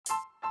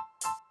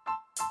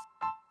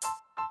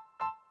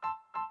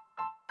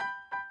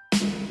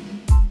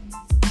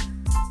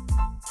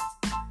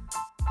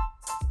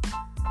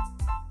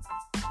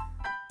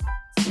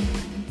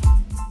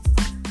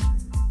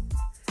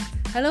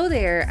Hello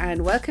there,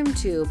 and welcome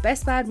to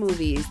Best Bad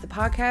Movies, the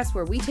podcast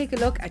where we take a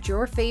look at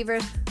your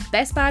favourite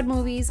best bad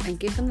movies and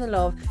give them the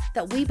love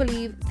that we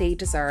believe they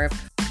deserve.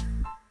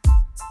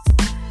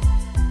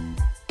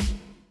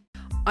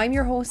 I'm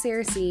your host,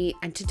 Sarah C,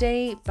 and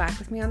today, back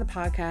with me on the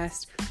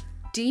podcast,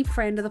 deep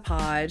friend of the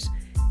pod,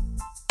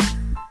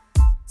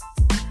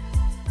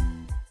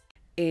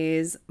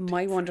 is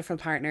my wonderful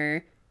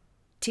partner,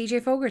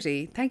 TJ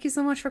Fogarty. Thank you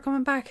so much for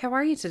coming back. How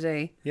are you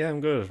today? Yeah, I'm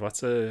good.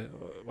 What's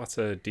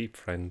a deep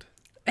friend?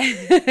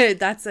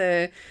 That's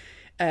a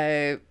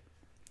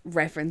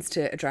reference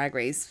to a Drag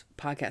Race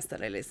podcast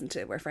that I listen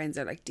to, where friends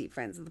are like deep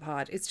friends of the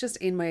pod. It's just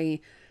in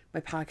my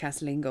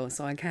podcast lingo,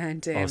 so I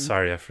can't. Oh,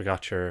 sorry, I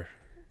forgot you're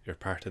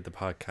part of the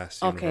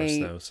podcast universe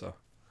now. So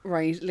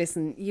right,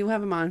 listen, you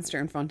have a monster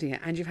in front of you,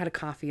 and you've had a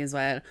coffee as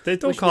well. They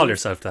don't call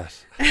yourself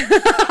that.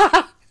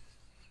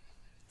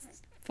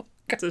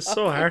 It's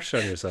so harsh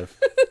on yourself.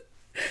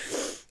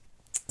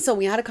 So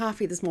we had a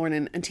coffee this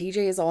morning, and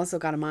TJ has also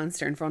got a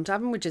monster in front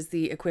of him, which is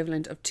the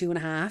equivalent of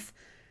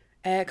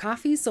 2.5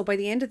 coffees. So by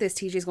the end of this,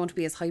 TJ is going to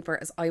be as hyper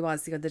as I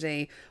was the other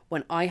day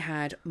when I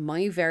had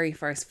my very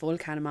first full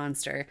can of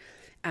Monster,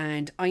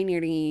 and I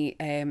nearly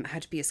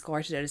had to be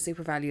escorted out of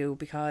Super Value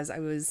because I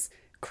was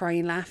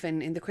crying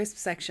laughing in the crisp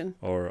section.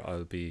 Or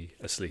I'll be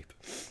asleep.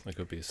 I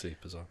could be asleep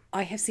as well.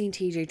 I have seen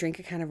TJ drink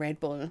a can of Red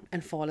Bull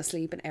and fall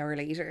asleep an hour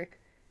later.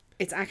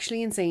 It's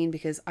actually insane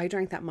because I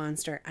drank that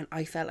Monster and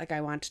I felt like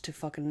I wanted to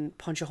fucking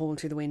punch a hole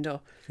through the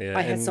window. Yeah,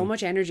 I had so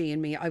much energy in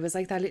me. I was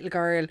like that little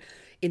girl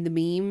in the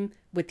meme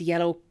with the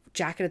yellow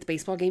jacket at the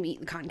baseball game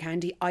eating cotton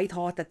candy. I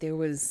thought that there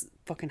was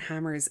fucking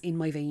hammers in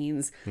my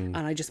veins and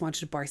I just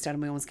wanted to burst out of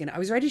my own skin. I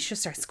was ready to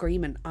just start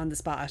screaming on the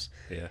spot.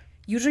 Yeah.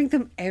 You drink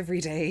them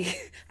every day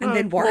and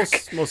then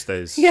work. Most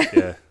days.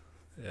 Yeah.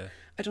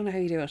 I don't know how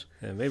you do it.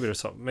 Yeah, maybe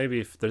there's something.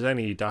 Maybe if there's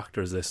any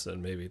doctors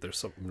listening, maybe there's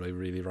something like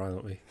really wrong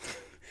with me.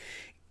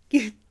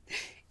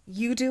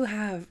 You do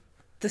have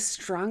the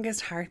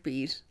strongest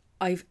heartbeat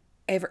I've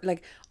ever,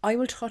 like, I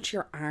will touch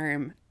your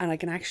arm and I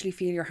can actually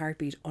feel your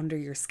heartbeat under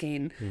your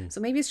skin.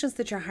 So maybe it's just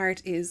that your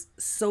heart is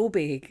so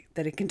big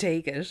that it can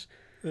take it.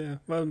 Yeah,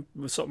 well,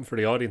 something for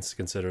the audience to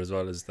consider as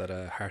well is that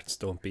hearts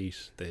don't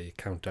beat, they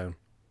count down.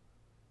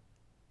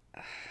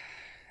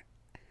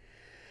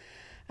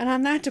 And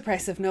on that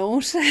depressive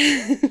note...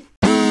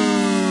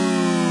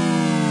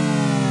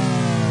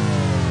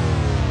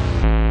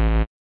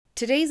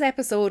 Today's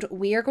episode,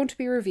 we are going to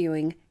be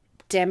reviewing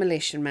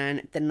Demolition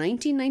Man, the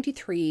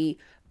 1993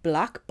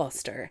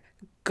 blockbuster,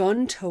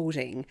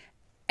 gun-toting,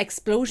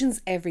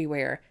 explosions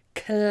everywhere,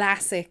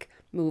 classic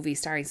movie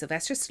starring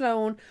Sylvester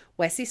Stallone,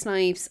 Wesley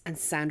Snipes and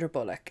Sandra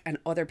Bullock and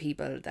other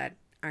people that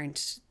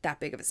aren't that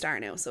big of a star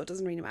now, so it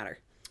doesn't really matter.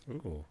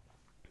 Ooh.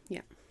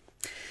 Yeah.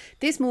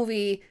 This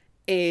movie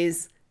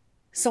is...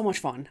 so much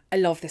fun. I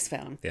love this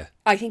film. Yeah.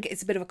 I think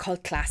it's a bit of a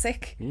cult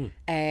classic.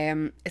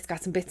 It's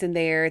got some bits in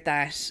there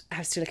that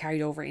have still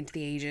carried over into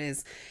the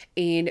ages.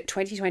 In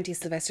 2020,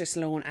 Sylvester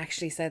Stallone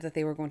actually said that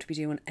they were going to be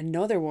doing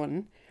another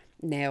one.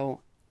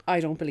 Now,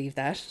 I don't believe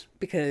that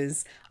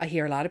because I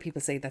hear a lot of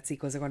people say that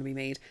sequels are going to be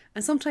made.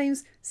 And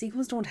sometimes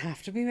sequels don't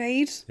have to be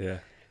made. Yeah.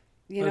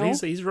 You know?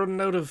 He's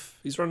running out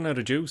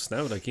of juice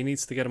now. Like, he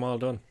needs to get them all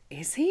done.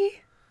 Is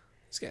he?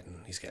 He's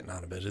getting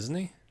on a bit, isn't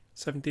he?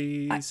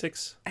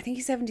 76? I think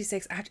he's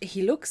 76.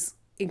 He looks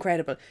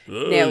incredible.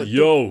 Now,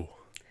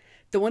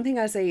 the one thing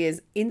I'll say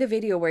is, in the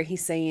video where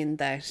he's saying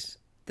that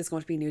there's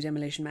going to be a new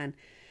Demolition Man,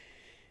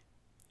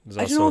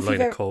 there's also a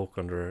line of coke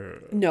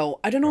under...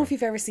 No, I don't know if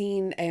you've ever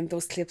seen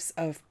those clips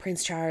of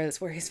Prince Charles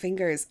where his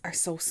fingers are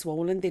so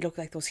swollen, they look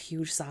like those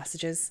huge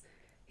sausages.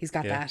 He's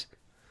got that.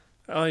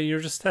 Oh, you're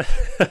just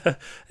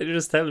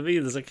telling me.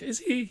 There's like, is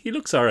he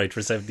looks all right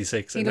for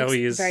 76. He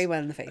looks very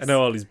well in the face. I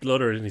know all his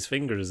blood are in his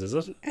fingers, is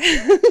it?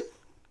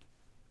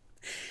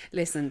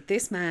 Listen,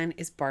 this man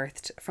is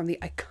birthed from the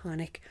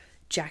iconic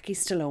Jackie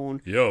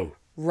Stallone.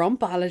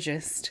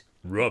 Rumpologist.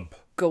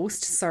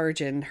 Ghost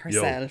surgeon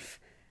herself.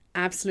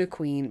 Absolute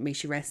queen. May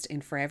she rest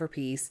in forever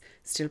peace.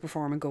 Still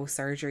performing ghost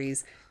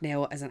surgeries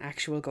now as an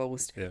actual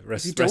ghost. Yeah,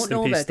 rest in peace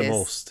the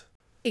most.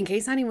 In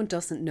case anyone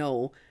doesn't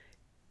know,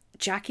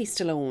 Jackie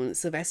Stallone,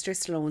 Sylvester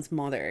Stallone's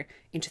mother,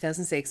 in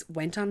 2006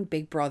 went on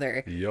Big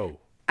Brother.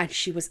 And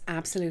she was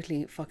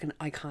absolutely fucking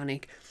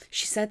iconic.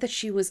 She said that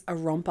she was a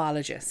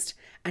rumpologist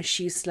and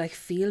she used to like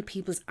feel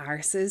people's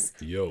arses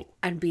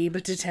and be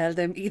able to tell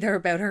them either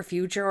about her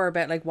future or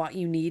about like what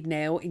you need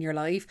now in your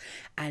life.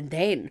 And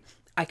then,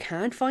 I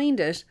can't find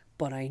it,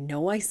 but I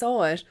know I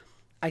saw it.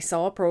 I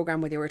saw a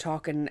program where they were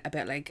talking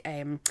about like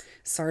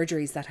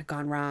surgeries that had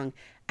gone wrong.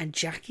 And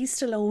Jackie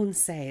Stallone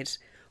said...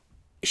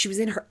 she was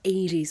in her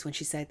 80s when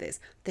she said this,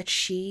 that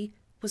she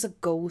was a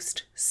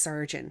ghost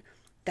surgeon,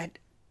 that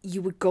you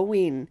would go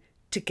in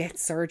to get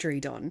surgery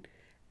done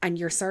and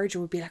your surgeon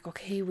would be like,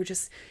 okay, we're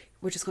just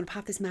going to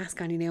pop this mask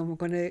on you now and we're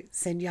going to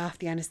send you off,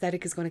 the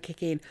anaesthetic is going to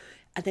kick in,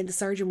 and then the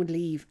surgeon would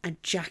leave and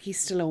Jackie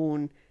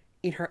Stallone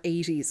in her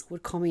 80s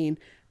would come in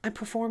and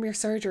perform your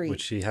surgery.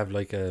 Would she have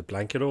like a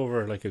blanket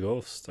over like a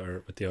ghost,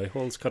 or with the eye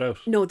holes cut out?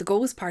 No, the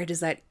ghost part is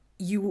that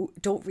you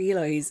don't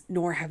realise,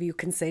 nor have you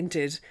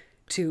consented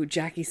to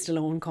Jackie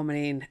Stallone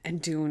coming in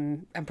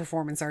and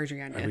performing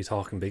surgery on you. Are we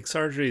talking big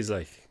surgeries,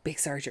 like? Big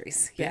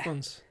surgeries, Big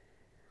ones?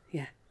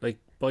 Yeah. Like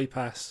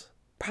bypass?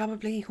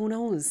 Probably, who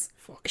knows?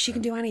 She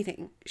can do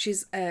anything.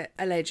 She's a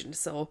legend,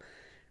 so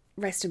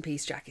rest in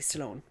peace, Jackie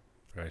Stallone.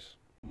 Right.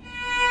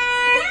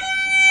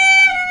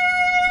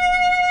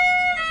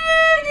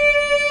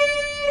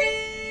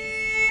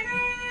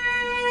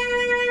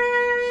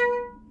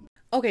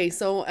 Okay,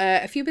 so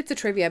a few bits of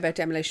trivia about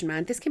Demolition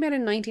Man. This came out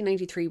in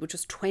 1993, which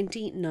was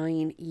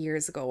 29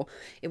 years ago.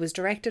 It was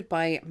directed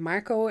by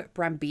Marco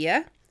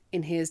Brambilla.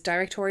 In his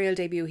directorial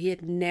debut, he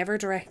had never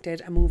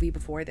directed a movie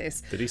before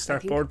this. Did he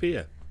start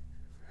Brambilla?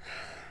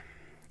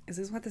 Is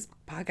this what this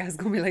podcast is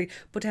going to be like?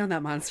 Put down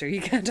that monster.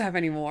 You can't have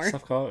any more.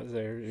 Stop calling it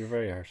there. You're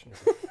very harsh.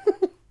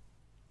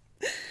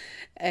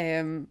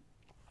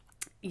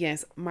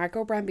 Yes,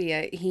 Marco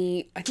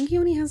Brambilla. I think he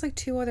only has like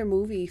 2 other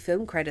movie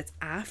film credits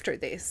after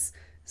this.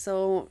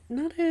 So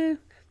not a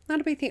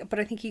big thing, but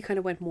I think he kind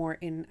of went more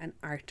in an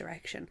art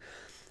direction.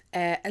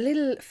 A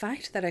little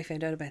fact that I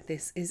found out about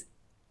this is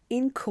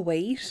in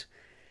Kuwait,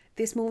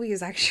 this movie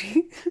is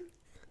actually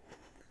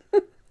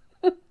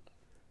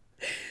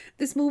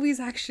this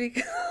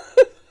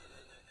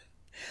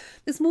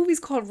movie's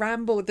called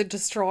Rambo the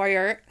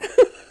Destroyer.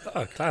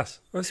 Oh, class.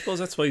 I suppose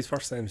that's why his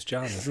first name's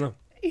John, isn't it?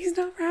 He's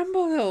not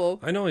Rambo though.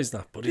 I know he's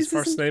not, but his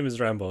first name is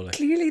Rambo. Like.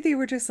 Clearly they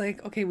were just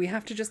like, okay, we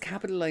have to just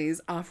capitalise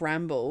off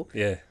Rambo.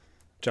 Yeah.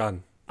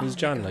 John. Who's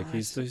John? Like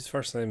his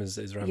first name is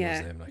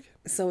Rambo's name. Like.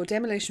 So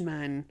Demolition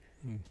Man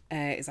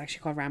is actually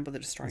called Rambo the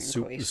Destroyer in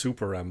Kuwait.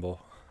 Super Rambo.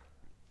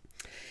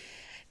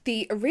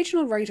 The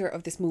original writer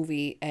of this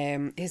movie,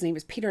 his name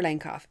is Peter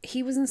Lenkoff.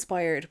 He was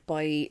inspired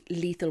by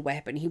Lethal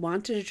Weapon. He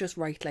wanted to just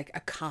write like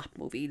a cop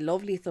movie. He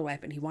loved Lethal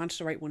Weapon. He wanted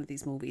to write one of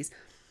these movies.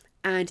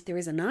 And there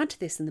is a nod to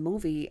this in the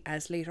movie,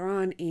 as later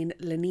on in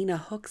Lenina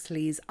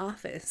Huxley's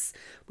office,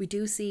 we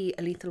do see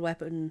a Lethal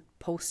Weapon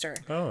poster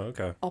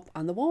up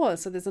on the wall.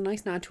 So there's a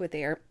nice nod to it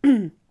there.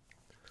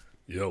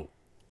 Yo.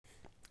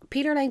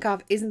 Peter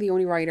Lenkoff isn't the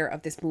only writer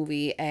of this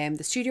movie.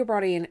 The studio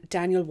brought in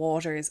Daniel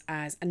Waters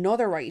as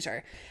another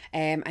writer,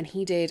 and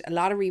he did a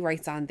lot of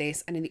rewrites on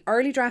this. And in the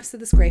early drafts of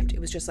the script, it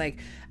was just like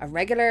a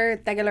regular,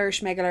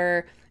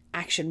 schmegular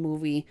action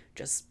movie,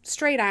 just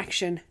straight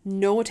action,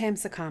 no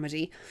attempts at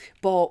comedy.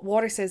 But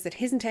Waters says that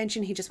his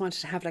intention, he just wanted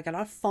to have like a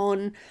lot of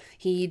fun.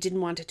 He didn't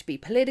want it to be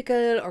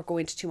political or go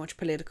into too much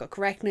political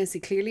correctness.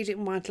 He clearly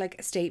didn't want like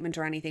a statement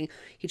or anything.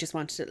 He just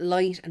wanted it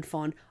light and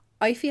fun.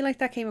 I feel like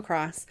that came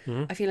across.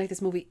 I feel like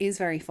this movie is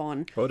very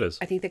fun. Oh, it is.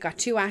 I think they got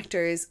 2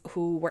 actors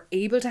who were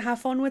able to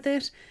have fun with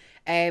it.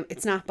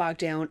 It's not bogged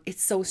down.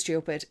 It's so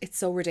stupid. It's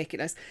so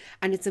ridiculous.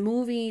 And it's a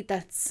movie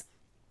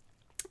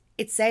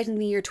it's set in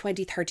the year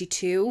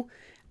 2032,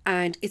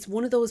 and it's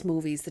one of those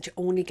movies that you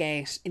only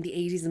get in the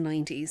 80s and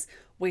 90s,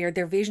 where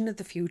their vision of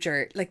the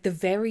future, like the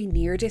very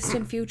near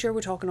distant future,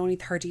 we're talking only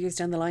 30 years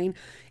down the line,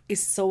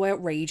 is so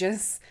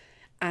outrageous.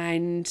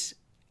 And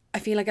I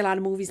feel like a lot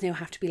of movies now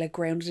have to be like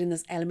grounded in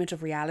this element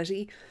of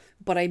reality,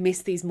 but I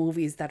miss these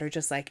movies that are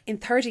just like, in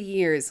 30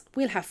 years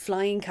we'll have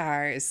flying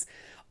cars,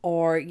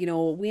 or you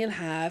know, we'll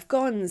have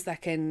guns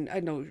that can,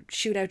 I don't know,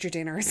 shoot out your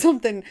dinner or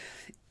something.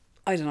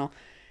 I don't know.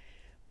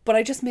 But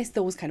I just miss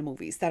those kind of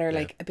movies that are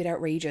like a bit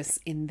outrageous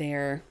in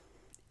their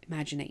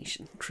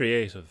imagination.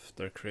 Creative.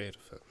 They're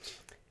creative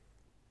films.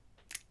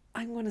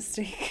 I'm going to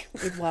stick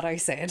with what I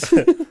said.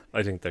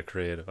 I think they're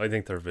creative. I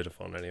think they're a bit of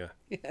fun anyway.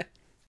 Yeah.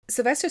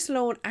 Sylvester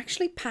Stallone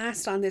actually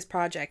passed on this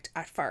project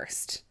at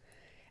first.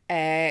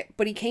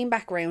 But he came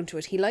back around to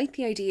it. He liked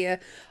the idea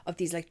of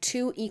these like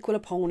 2 equal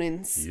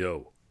opponents.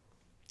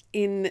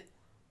 In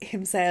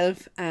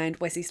himself and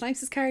Wesley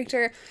Snipes'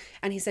 character,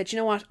 and he said, you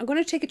know what, I'm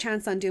going to take a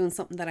chance on doing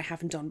something that I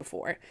haven't done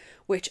before,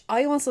 which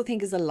I also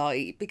think is a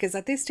lie, because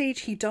at this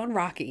stage he'd done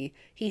Rocky,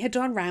 he had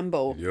done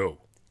Rambo.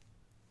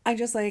 I'm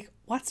just like,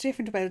 what's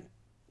different about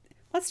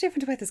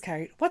this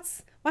character?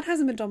 What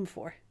hasn't been done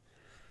before?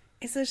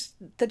 Is it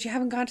that you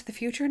haven't gone to the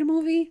future in a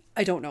movie?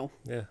 I don't know.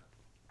 Yeah,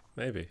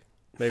 maybe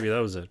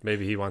that was it.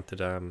 Maybe he wanted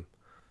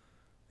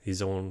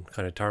his own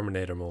kind of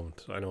Terminator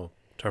moment. I know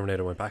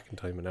Terminator went back in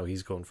time, and now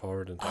he's going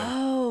forward in time.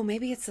 Oh,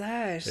 maybe it's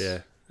that.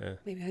 Yeah.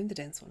 Maybe I'm the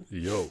dense one.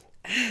 Yo.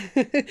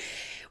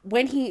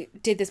 When he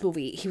did this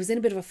movie, he was in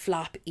a bit of a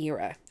flop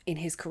era in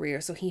his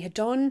career. So he had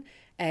done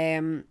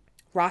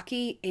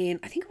Rocky in,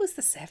 I think it was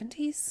the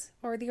 70s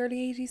or the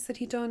early 80s that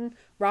he'd done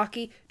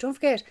Rocky. Don't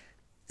forget,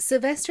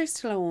 Sylvester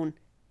Stallone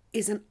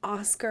is an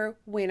Oscar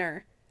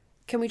winner.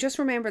 Can we just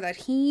remember that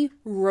he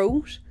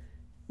wrote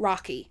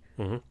Rocky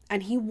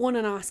and he won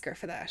an Oscar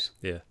for that?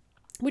 Yeah.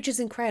 Which is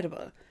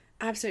incredible.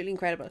 Absolutely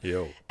incredible.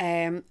 Yo.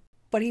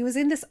 But he was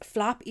in this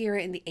flop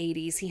era in the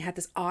 80s. He had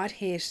this odd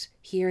hit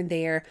here and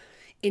there.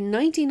 In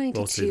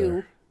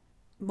 1992,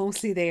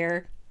 mostly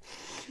there.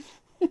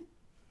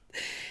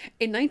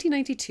 In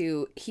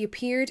 1992, he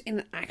appeared in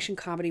an action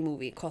comedy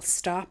movie called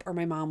Stop or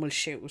My Mom Will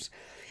Shoot.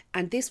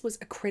 And this was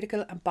a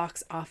critical and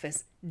box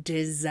office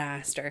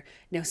disaster.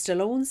 Now,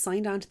 Stallone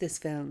signed on to this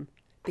film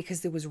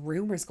because there was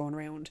rumours going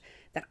around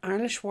that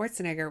Arnold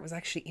Schwarzenegger was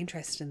actually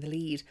interested in the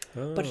lead.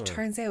 But it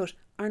turns out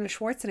Arnold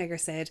Schwarzenegger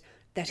said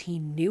that he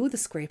knew the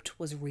script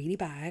was really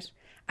bad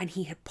and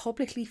he had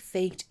publicly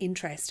faked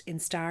interest in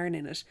starring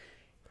in it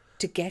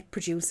to get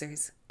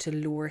producers to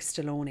lure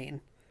Stallone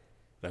in.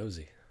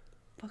 Lousy.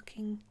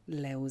 Fucking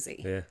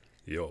lousy. Yeah.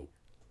 Yo.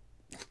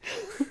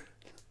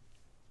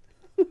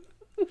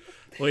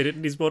 Why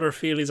didn't his mother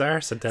feel his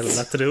arse and tell him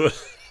not to do it?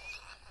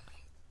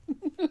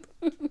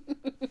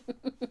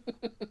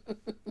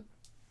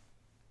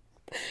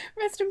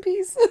 Rest in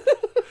peace.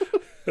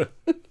 The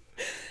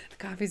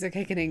coffees are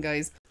kicking in,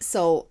 guys.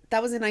 So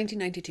that was in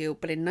 1992,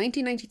 but in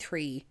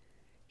 1993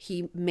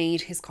 he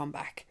made his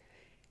comeback.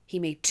 He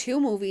made 2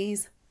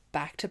 movies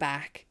back to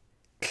back,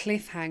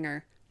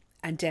 Cliffhanger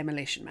and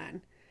Demolition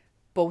Man.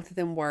 Both of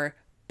them were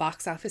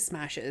box office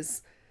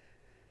smashes.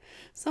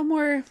 Some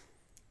were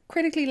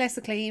critically less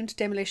acclaimed,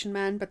 Demolition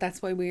Man, but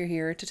that's why we're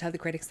here, to tell the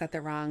critics that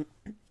they're wrong.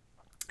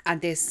 And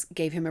this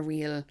gave him a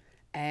real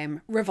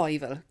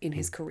revival in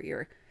his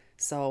career.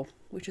 So,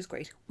 which is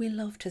great. We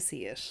love to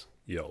see it.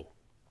 Yo.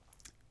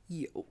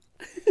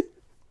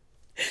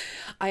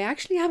 I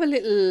actually have a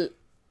little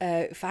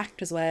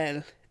fact as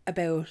well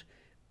about,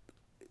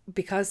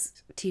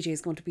 because TJ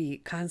is going to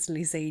be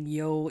constantly saying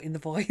yo in the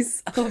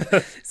voice of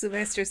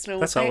Sylvester Stallone.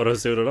 That's not what I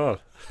was doing at all.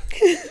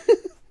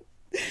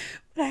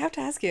 But I have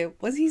to ask you,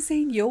 was he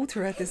saying yo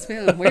throughout this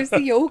film? Where's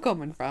the yo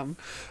coming from?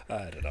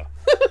 I don't know.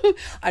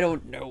 I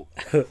don't know.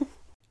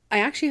 I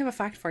actually have a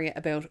fact for you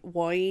about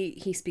why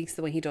he speaks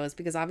the way he does,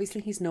 because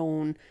obviously he's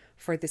known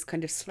for this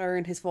kind of slur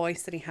in his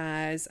voice that he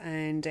has,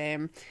 and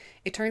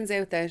it turns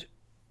out that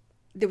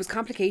there was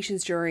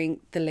complications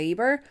during the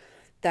labour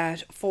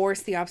that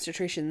forced the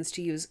obstetricians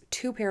to use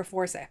 2 pair of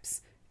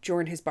forceps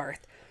during his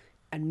birth,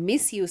 and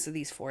misuse of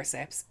these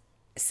forceps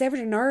severed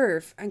a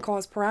nerve and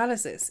caused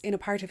paralysis in a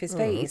part of his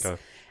face. Okay.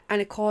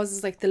 And it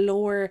causes like the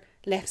lower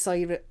left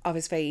side of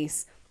his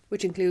face,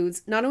 which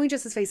includes not only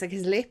just his face, like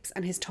his lips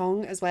and his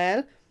tongue as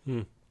well.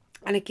 And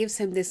it gives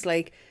him this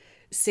like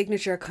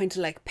signature kind of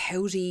like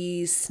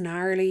pouty,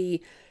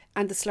 snarly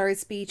and the slurred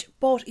speech.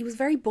 But he was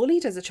very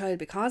bullied as a child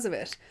because of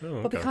it.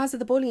 But because of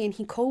the bullying,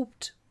 he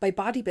coped by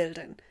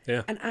bodybuilding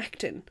and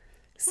acting.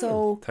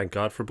 So thank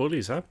God for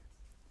bullies, huh?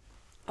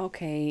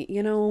 Okay,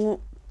 you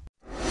know.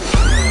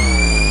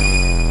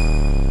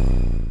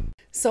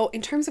 So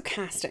in terms of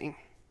casting,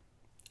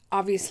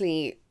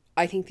 obviously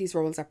I think these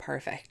roles are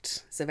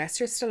perfect.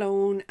 Sylvester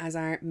Stallone as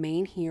our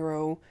main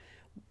hero,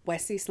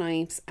 Wesley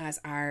Snipes as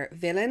our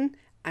villain,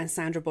 and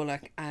Sandra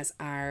Bullock as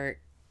our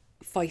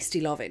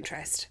feisty love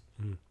interest.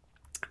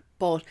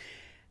 But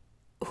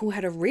who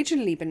had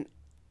originally been,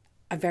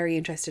 I'm very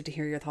interested to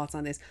hear your thoughts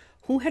on this,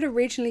 who had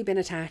originally been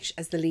attached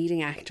as the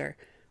leading actor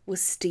was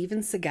Steven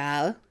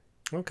Seagal.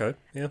 Okay,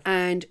 yeah.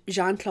 And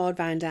Jean-Claude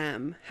Van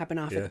Damme had been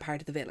offered the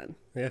part of the villain.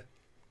 Yeah.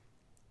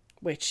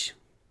 Which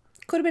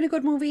could have been a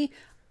good movie.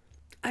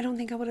 I don't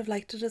think I would have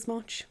liked it as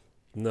much.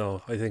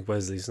 No, I think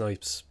Wesley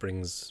Snipes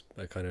brings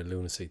a kind of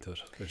lunacy to it,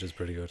 which is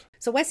pretty good.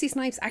 So Wesley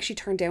Snipes actually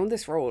turned down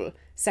this role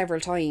several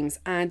times,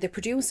 and the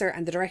producer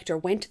and the director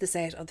went to the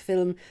set of the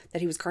film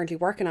that he was currently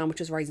working on, which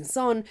was Rising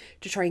Sun,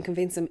 to try and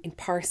convince him in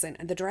person.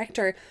 And the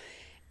director,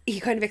 he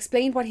kind of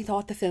explained what he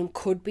thought the film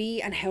could be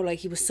and how like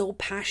he was so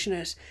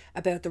passionate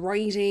about the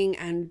writing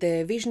and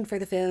the vision for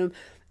the film.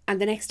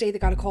 And the next day they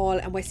got a call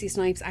and Wesley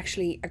Snipes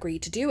actually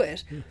agreed to do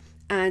it.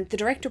 And the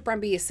director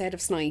Brambilla said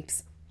of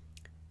Snipes,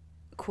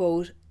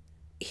 quote,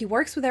 "He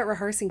works without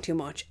rehearsing too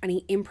much and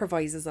he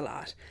improvises a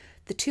lot.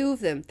 The two of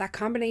them, that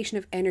combination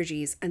of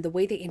energies and the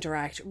way they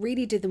interact,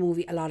 really did the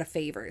movie a lot of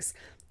favours.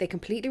 They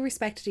completely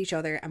respected each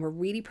other and were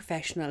really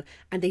professional,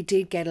 and they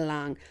did get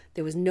along.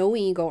 There was no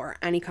ego or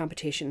any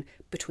competition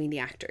between the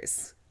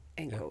actors."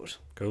 End quote.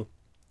 Cool.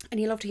 And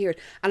you love to hear it.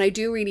 And I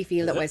do really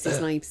feel that Wesley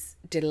Snipes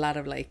did a lot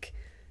of like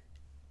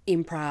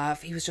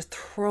improv. He was just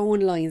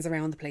throwing lines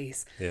around the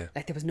place. Yeah.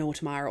 Like there was no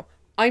tomorrow.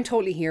 I'm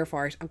totally here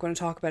for it. I'm going to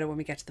talk about it when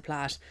we get to the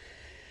plot.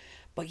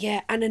 But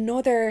yeah, and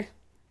another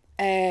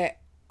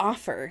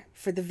offer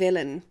for the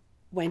villain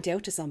went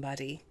out to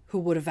somebody who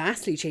would have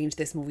vastly changed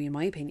this movie, in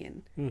my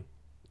opinion.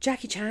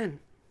 Jackie Chan.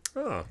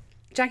 Oh.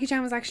 Jackie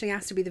Chan was actually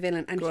asked to be the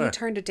villain, and he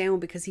turned it down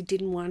because he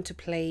didn't want to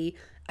play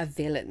a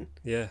villain.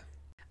 Yeah.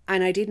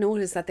 And I did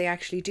notice that they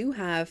actually do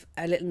have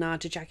a little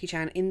nod to Jackie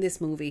Chan in this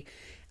movie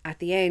at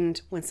the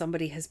end when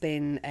somebody has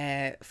been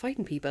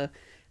fighting people,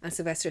 and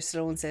Sylvester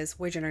Stallone says,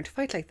 "Where'd you learn to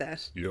fight like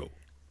that?" Yo.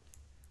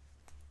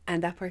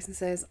 And that person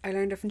says, "I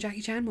learned it from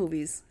Jackie Chan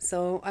movies."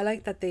 So I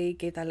like that they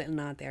gave that little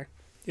nod there.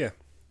 Yeah.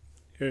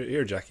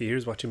 Here, Jackie,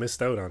 here's what you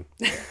missed out on.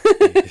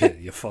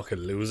 you fucking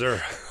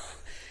loser.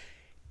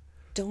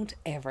 Don't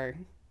ever.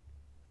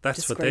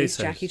 That's what they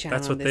said. Jackie Chan.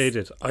 That's what they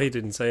did. I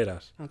didn't say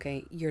that.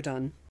 Okay, you're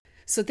done.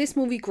 So this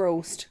movie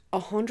grossed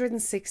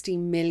 $160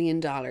 million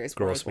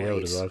Grossed me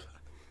out as well.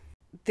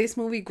 This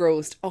movie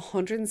grossed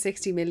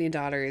 $160 million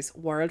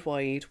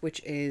worldwide,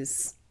 which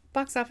is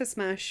box office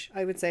smash,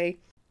 I would say.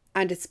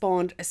 And it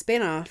spawned a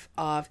spin-off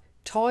of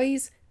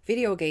toys,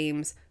 video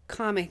games,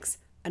 comics,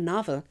 a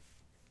novel,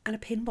 and a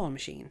pinball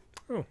machine.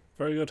 Oh,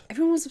 very good.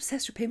 Everyone was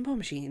obsessed with pinball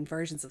machine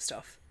versions of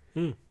stuff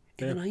in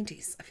the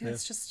 90s. I feel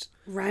it's just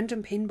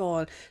random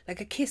pinball, like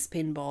a Kiss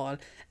pinball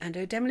and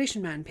a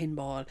Demolition Man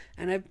pinball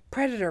and a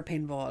Predator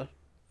pinball.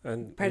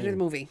 And Predator the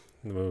movie.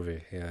 The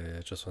movie, yeah.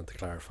 Just want to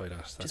clarify that.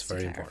 That's Just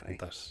very to clarify.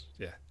 important.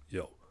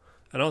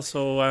 And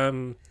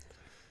also,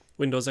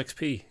 Windows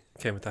XP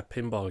came with that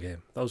pinball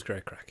game. That was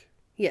great crack.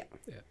 Yeah.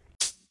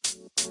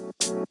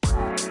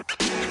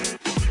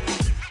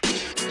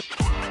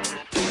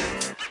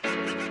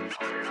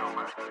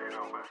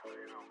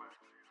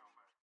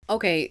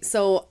 Okay,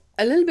 so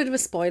a little bit of a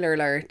spoiler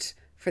alert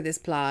for this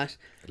plot.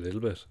 A little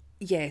bit.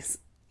 Yes.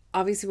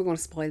 Obviously, we're going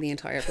to spoil the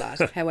entire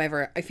plot.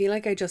 However, I feel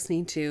like I just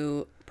need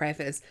to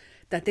preface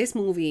that this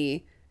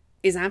movie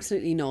is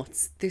absolutely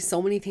nuts. There's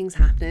so many things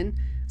happening.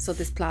 So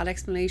this plot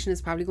explanation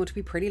is probably going to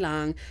be pretty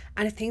long.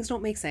 And if things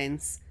don't make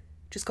sense,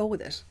 just go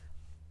with it.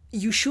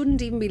 You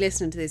shouldn't even be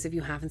listening to this if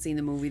you haven't seen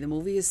the movie. The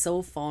movie is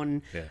so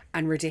fun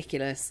and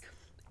ridiculous.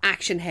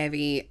 Action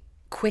heavy,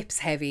 quips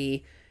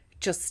heavy.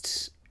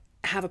 Just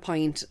have a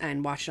pint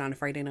and watch it on a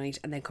Friday night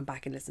and then come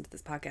back and listen to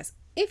this podcast.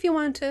 If you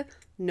want to,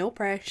 no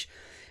pressure.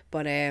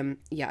 But I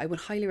would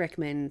highly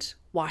recommend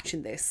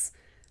watching this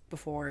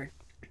before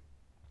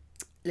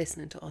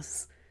listening to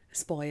us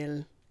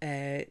spoil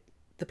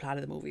the plot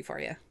of the movie for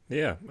you.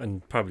 Yeah,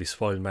 and probably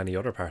spoil many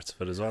other parts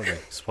of it as well.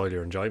 Like spoil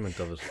your enjoyment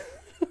of it.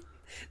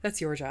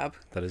 That's your job.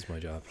 That is my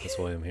job. That's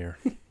why I'm here.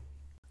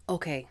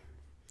 Okay.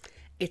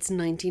 It's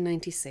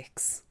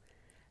 1996.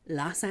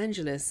 Los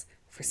Angeles,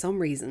 for some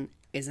reason,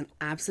 is an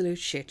absolute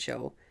shit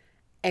show.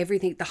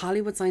 Everything, the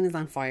Hollywood sign is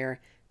on fire.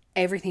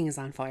 Everything is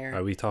on fire.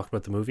 Are we talking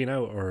about the movie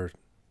now, or?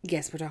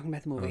 Yes, we're talking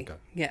about the movie. Okay.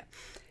 Yeah.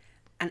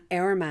 And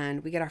our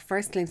man, we get our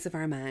first glimpse of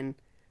our man,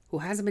 who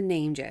hasn't been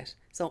named yet.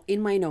 So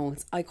in my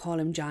notes, I call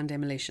him John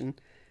Demolition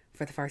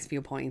for the first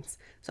few points.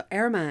 So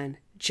our man,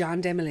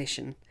 John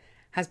Demolition,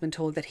 has been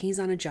told that he's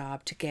on a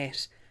job to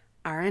get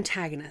our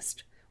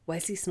antagonist,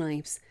 Wesley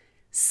Snipes,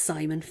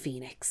 Simon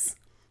Phoenix.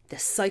 The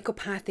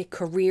psychopathic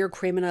career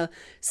criminal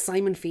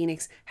Simon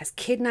Phoenix has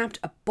kidnapped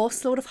a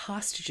busload of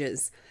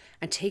hostages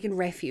and taken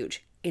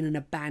refuge in an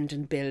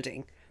abandoned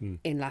building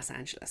in Los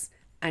Angeles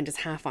and is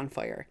half on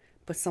fire.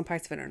 But some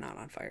parts of it are not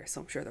on fire,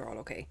 so I'm sure they're all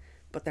okay.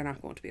 But they're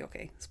not going to be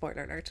okay.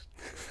 Spoiler alert.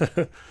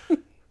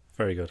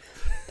 Very good.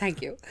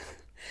 Thank you.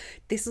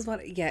 This is what,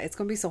 it's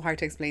going to be so hard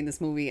to explain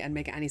this movie and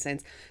make any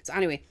sense. So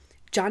anyway,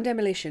 John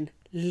Demolition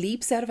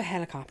leaps out of a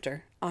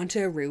helicopter onto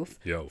a roof,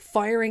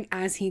 firing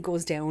as he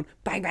goes down.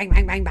 Bang, bang,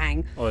 bang, bang,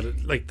 bang. Oh,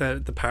 like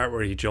the part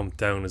where he jumped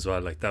down as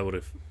well, like that would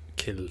have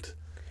killed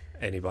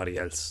anybody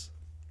else.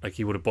 Like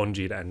he would have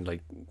bungeed and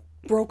like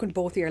broken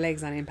both of your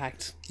legs on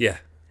impact. Yeah.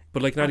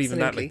 But like not Absolutely. even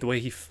that, like the way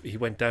he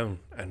went down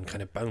and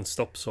kind of bounced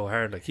up so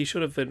hard, like he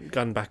should have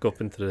gone back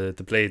up into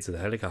the blades of the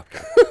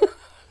helicopter.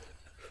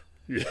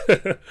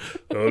 Yeah.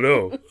 Oh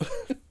no.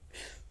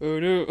 Oh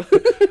no.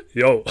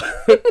 Yo.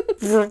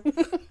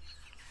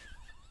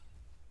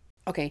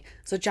 Okay,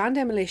 so John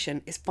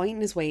Demolition is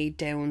fighting his way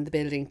down the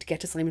building to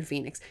get to Simon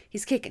Phoenix.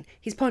 He's kicking,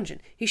 he's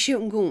punching, he's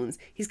shooting goons,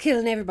 he's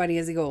killing everybody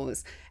as he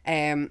goes.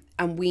 And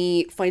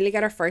we finally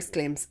get our first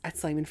glimpse at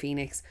Simon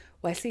Phoenix,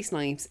 Wesley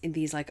Snipes, in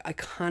these like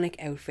iconic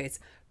outfits,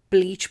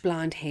 bleach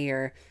blonde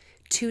hair,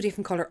 2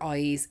 different colour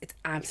eyes. It's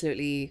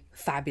absolutely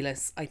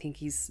fabulous. I think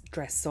he's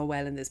dressed so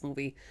well in this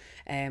movie.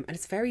 And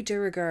it's very de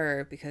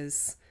rigueur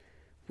because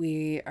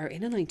we are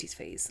in a 90s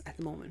phase at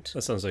the moment.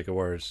 That sounds like a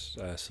word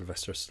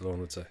Sylvester Stallone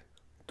would say.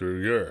 De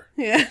rigueur.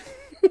 Yeah.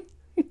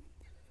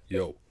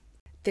 Yo.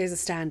 There's a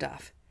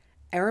standoff.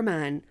 Our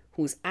man,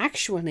 whose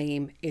actual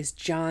name is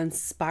John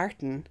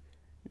Spartan,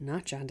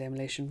 not John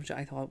Demolition, which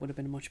I thought would have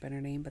been a much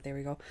better name, but there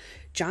we go.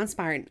 John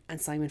Spartan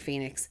and Simon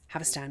Phoenix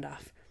have a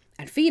standoff.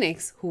 And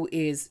Phoenix,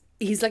 he's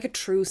like a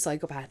true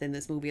psychopath in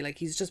this movie. Like,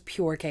 he's just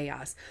pure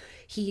chaos.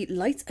 He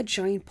lights a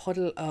giant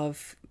puddle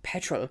of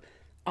petrol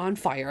on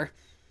fire,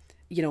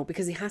 you know,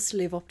 because he has to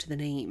live up to the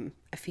name,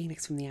 a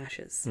phoenix from the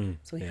ashes.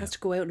 So he has to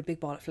go out in a big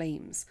ball of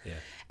flames.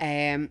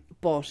 Yeah.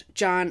 But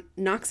John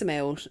knocks him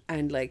out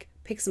and like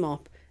picks him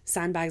up,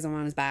 sandbags him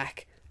on his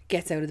back,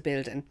 gets out of the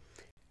building.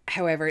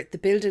 However, the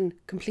building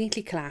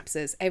completely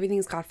collapses.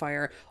 Everything's caught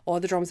fire. All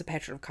the drums of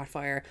petrol have caught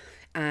fire.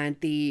 And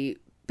the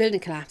building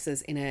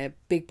collapses in a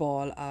big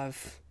ball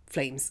of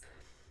flames.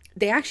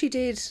 They actually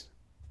did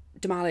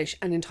demolish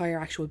an entire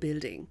actual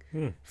building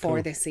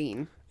for this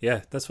scene.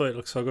 Yeah, that's why it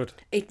looks so good.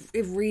 It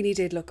really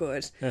did look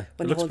good. Yeah, when it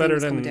the looks whole better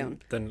thing was coming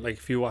down. than like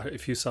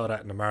if you saw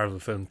that in a Marvel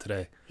film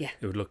today. Yeah,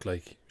 it would look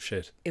like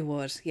shit. It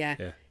would. Yeah.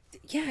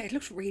 It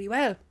looked really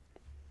well.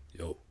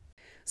 Yo.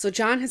 So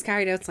John has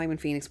carried out Simon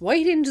Phoenix. Why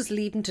he didn't just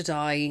leave him to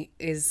die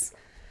is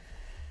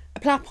a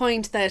plot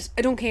point that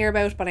I don't care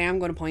about, but I am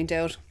going to point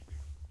out.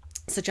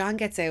 So John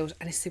gets out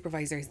and his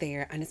supervisor is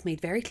there, and it's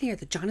made very clear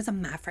that John is a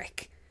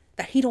maverick,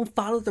 that he don't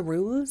follow the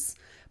rules,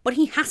 but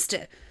he has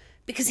to,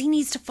 because he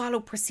needs to follow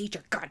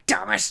procedure. God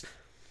damn it.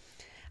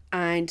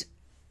 And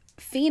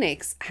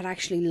Phoenix had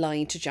actually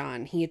lied to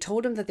John. He had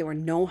told him that there were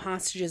no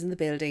hostages in the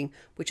building,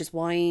 which is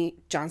why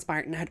John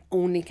Spartan had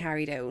only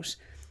carried out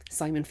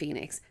Simon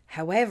Phoenix.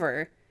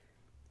 However,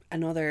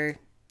 another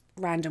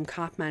random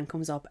cop man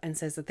comes up and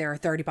says that there are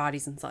 30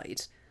 bodies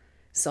inside.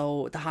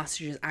 So the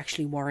hostages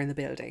actually were in the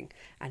building,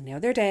 and now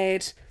they're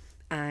dead,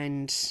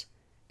 and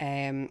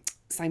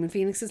Simon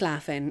Phoenix is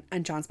laughing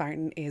and John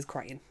Spartan is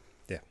crying.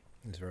 Yeah,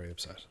 he's very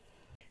upset.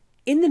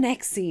 In the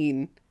next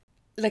scene,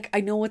 like, I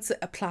know it's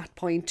a plot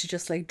point to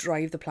just like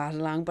drive the plot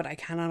along, but I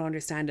cannot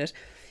understand it.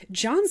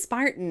 John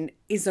Spartan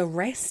is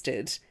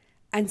arrested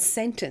and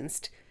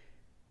sentenced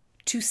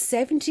to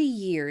 70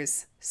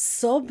 years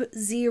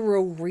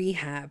sub-zero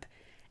rehab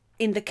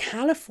in the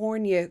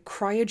California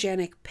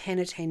cryogenic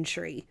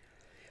penitentiary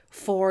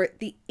for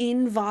the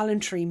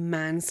involuntary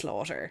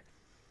manslaughter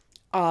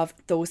of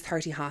those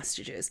 30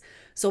 hostages.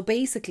 So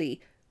basically,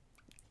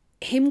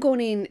 him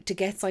going in to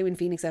get Simon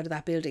Phoenix out of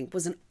that building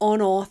was an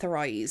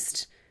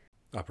unauthorized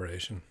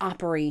operation.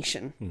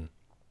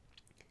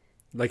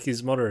 Like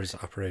his mother's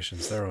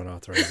operations, they're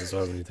unauthorized as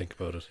well when you think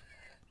about it.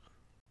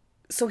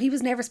 So he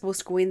was never supposed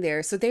to go in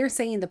there. So they're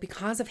saying that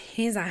because of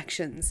his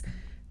actions,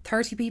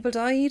 30 people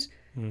died,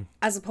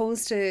 as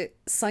opposed to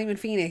Simon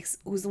Phoenix,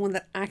 who's the one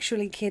that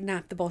actually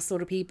kidnapped the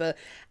busload of people.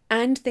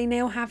 And they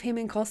now have him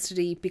in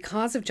custody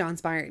because of John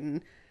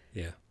Spartan.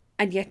 Yeah.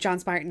 And yet John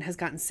Spartan has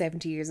gotten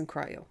 70 years in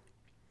cryo.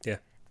 Yeah.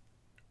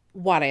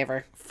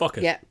 Whatever. Fuck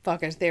it. Yeah,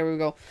 fuck it. There we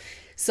go.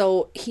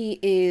 So he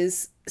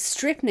is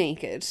stripped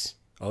naked.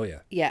 Oh, yeah.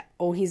 Yeah.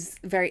 Oh, his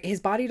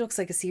body looks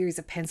like a series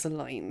of pencil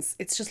lines.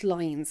 It's just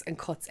lines and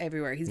cuts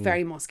everywhere. He's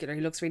very muscular.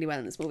 He looks really well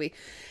in this movie.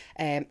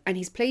 And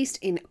he's placed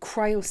in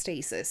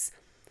cryostasis,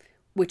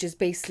 which is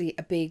basically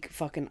a big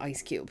fucking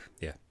ice cube.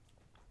 Yeah.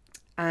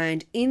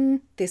 And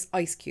in this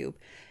ice cube,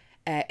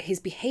 his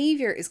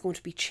behaviour is going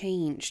to be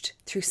changed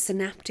through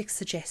synaptic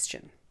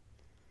suggestion.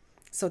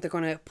 So they're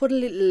going to put a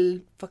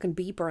little fucking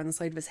beeper on the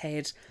side of his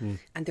head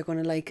and they're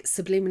going to like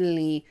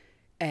subliminally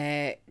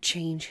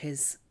change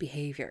his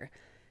behaviour.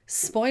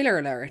 Spoiler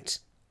alert,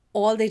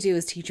 all they do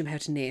is teach him how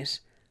to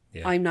knit.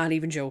 Yeah. I'm not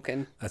even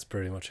joking. That's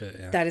pretty much it,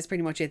 yeah. That is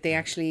pretty much it. They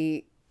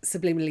actually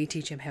subliminally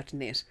teach him how to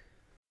knit.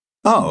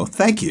 Oh,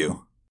 thank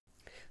you.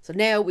 So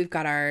now we've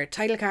got our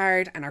title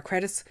card and our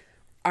credits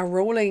are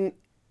rolling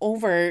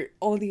over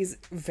all these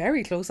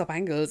very close-up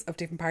angles of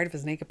different part of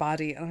his naked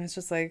body. And I was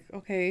just like,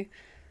 okay.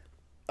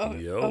 Oh,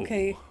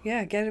 okay,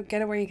 yeah, get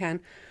it where you can.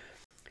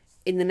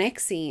 In the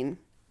next scene,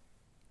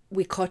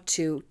 we cut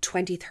to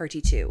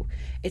 2032.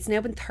 It's now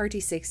been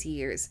 36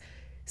 years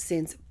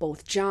since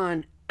both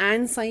John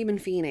and Simon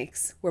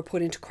Phoenix were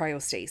put into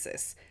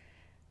cryostasis.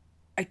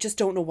 I just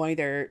don't know why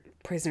they're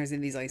prisoners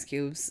in these ice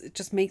cubes.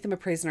 Just make them a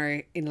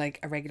prisoner in like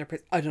a regular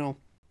prison. I don't know.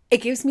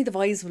 It gives me the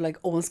vibes of like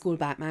old school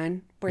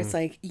Batman, where it's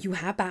like you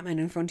have Batman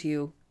in front of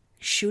you,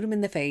 shoot him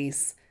in the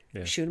face,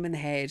 shoot him in the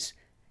head,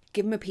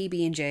 give him a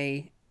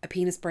PB&J, a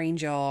penis brain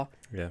jaw.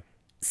 Yeah.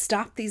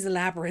 Stop these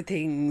elaborate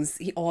things.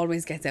 He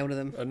always gets out of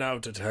them. And now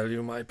to tell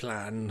you my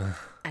plan.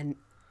 And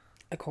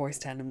of course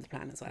tell him the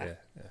plan as well.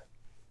 Yeah.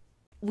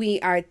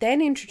 We are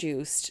then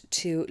introduced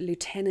to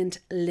Lieutenant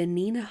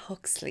Lenina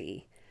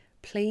Huxley,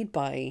 played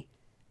by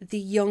the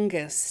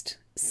youngest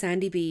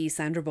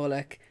Sandra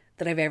Bullock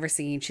that I've ever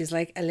seen. She's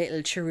like a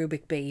little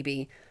cherubic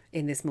baby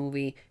in this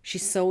movie.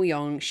 She's so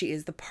young. She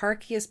is the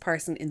perkiest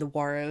person in the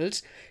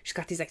world. She's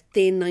got these like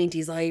thin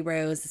 90s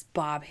eyebrows, this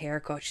bob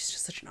haircut. She's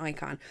just such an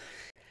icon.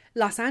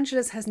 Los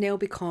Angeles has now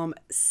become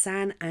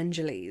San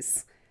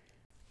Angeles,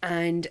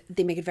 and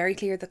they make it very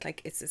clear that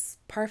like it's this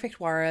perfect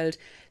world.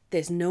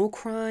 There's no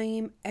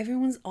crime.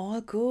 Everyone's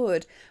all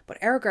good. But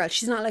our girl,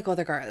 she's not like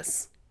other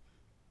girls.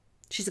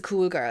 She's a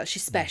cool girl.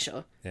 She's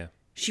special. Yeah.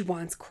 She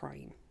wants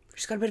crime.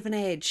 She's got a bit of an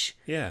edge.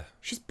 Yeah.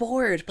 She's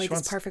bored by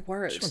this perfect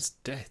world. She wants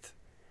death.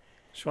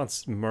 She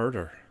wants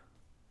murder.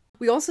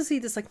 We also see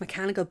this like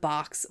mechanical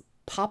box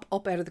pop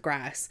up out of the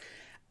grass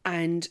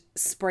and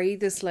spray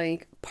this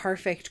like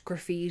perfect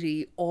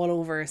graffiti all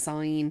over a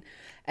sign.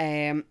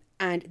 And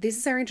this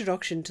is our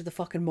introduction to the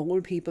fucking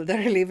mole people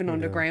that are living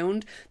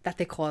underground that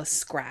they call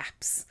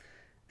scraps.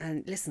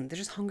 And listen, they're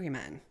just hungry,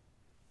 man.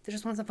 They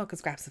just want some fucking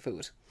scraps of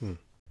food.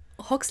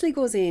 Huxley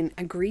goes in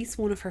and greets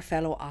one of her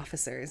fellow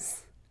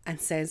officers and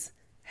says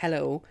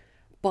hello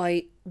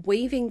by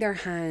waving their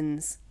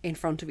hands in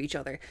front of each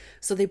other.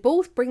 So they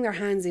both bring their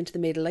hands into the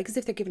middle, like as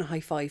if they're giving a high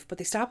five, but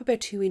they stop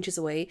about 2 inches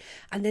away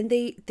and then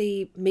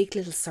they make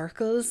little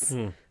circles.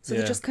 So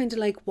they just kind of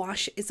like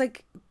wash. It's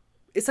like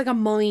a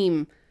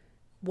mime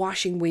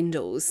washing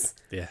windows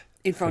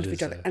in front of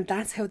each other. And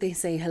that's how they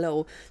say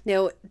hello.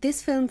 Now,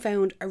 this film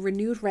found a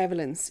renewed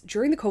relevance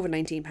during the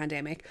COVID-19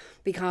 pandemic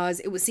because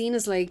it was seen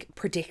as like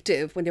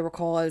predictive when there were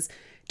calls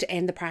to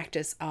end the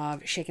practice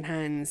of shaking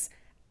hands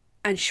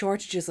and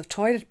shortages of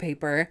toilet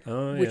paper,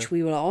 which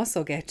we will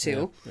also get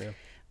to.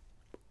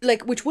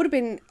 Like, which would have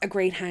been a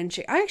great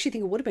handshake. I actually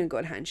think it would have been a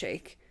good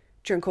handshake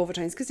during COVID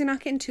times because you're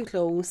not getting too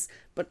close,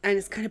 and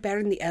it's kind of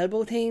better than the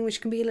elbow thing, which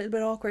can be a little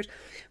bit awkward.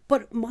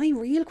 But my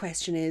real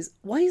question is,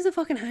 why is a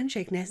fucking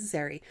handshake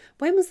necessary?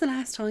 When was the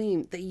last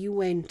time that you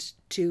went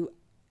to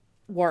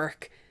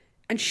work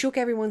and shook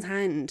everyone's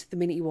hand the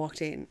minute you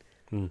walked in?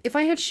 If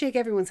I had to shake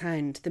everyone's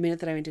hand the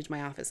minute that I went into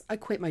my office, I'd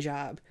quit my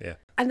job. Yeah.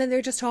 And then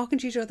they're just talking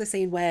to each other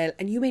saying,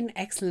 and you made an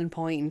excellent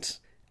point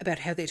about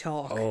how they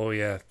talk. Oh,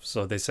 yeah.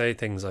 So they say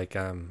things like,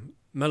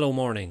 mellow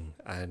morning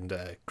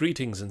and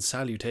greetings and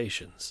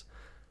salutations.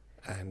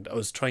 And I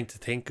was trying to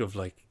think of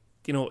like,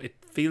 you know, it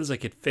feels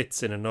like it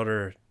fits in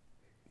another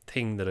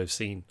thing that I've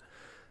seen,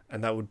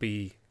 and that would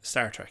be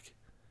Star Trek.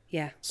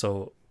 Yeah.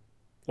 So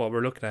what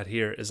we're looking at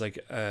here is like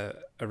a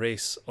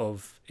race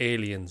of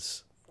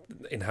aliens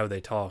in how they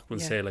talk. We'll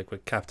say like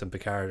with Captain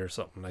Picard or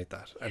something like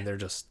that. And they're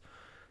just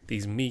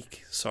these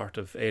meek sort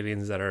of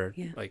aliens that are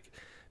like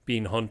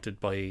being hunted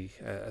by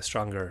a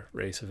stronger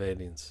race of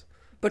aliens.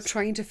 But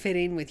trying to fit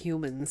in with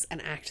humans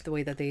and act the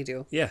way that they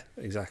do. Yeah,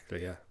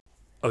 exactly, yeah.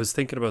 I was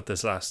thinking about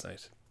this last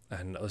night,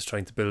 and I was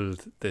trying to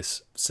build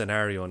this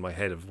scenario in my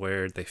head of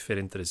where they fit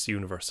into this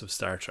universe of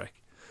Star Trek.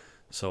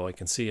 So I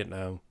can see it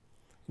now.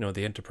 You know,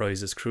 the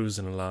Enterprise is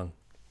cruising along,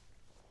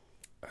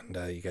 and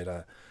you get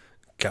a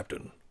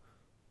Captain,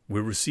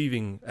 we're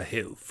receiving a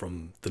hail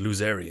from the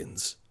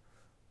Luzerians.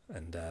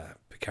 And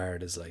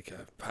Picard is like,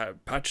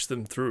 patch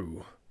them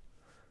through.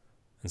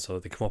 And so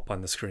they come up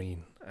on the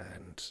screen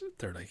and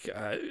they're like,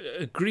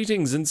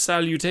 greetings and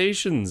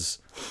salutations.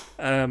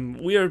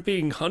 We are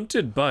being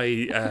hunted by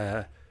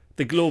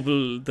the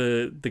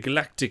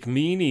galactic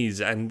meanies,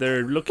 and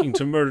they're looking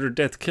to murder,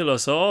 death, kill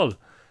us all.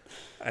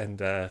 And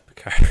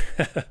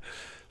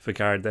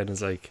Picard then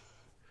is like,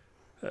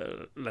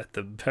 let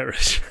them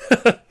perish.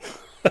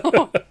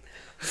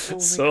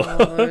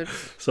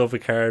 So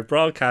Picard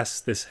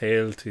broadcasts this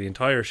hail to the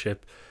entire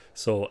ship,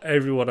 so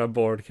everyone on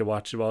board can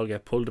watch them all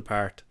get pulled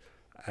apart,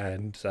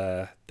 and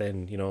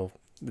then, you know,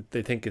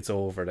 they think it's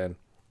over then.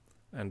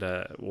 And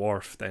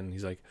Worf then,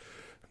 he's like,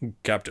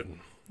 Captain,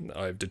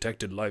 I've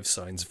detected life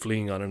signs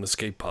fleeing on an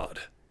escape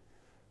pod.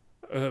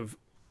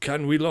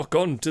 Can we lock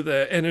on to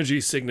the energy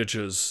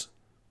signatures?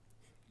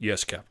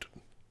 Yes, Captain.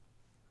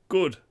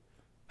 Good.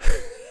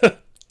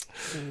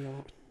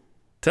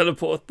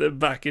 Teleport them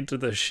back into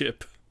the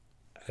ship.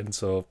 And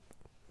so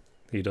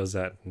he does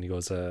that, and he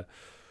goes,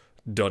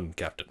 done,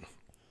 Captain.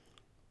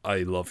 I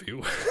love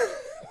you.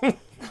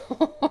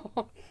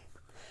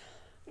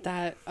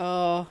 That's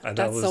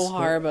so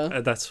horrible.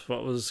 That's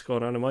what was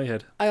going on in my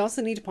head. I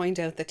also need to point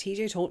out that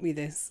TJ told me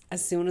this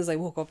as soon as I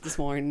woke up this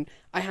morning.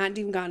 I hadn't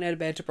even gotten out of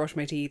bed to brush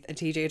my teeth, and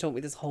TJ told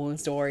me this whole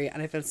story,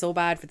 and I felt so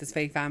bad for this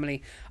fake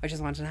family. I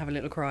just wanted to have a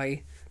little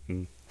cry.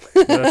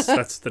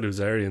 That's the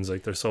Luzerians,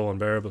 like, they're so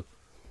unbearable.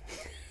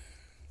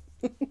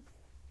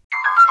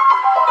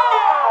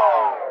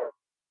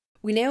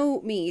 We now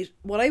meet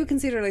what I would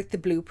consider like the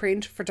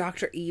blueprint for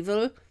Dr.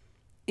 Evil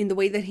in the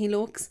way that he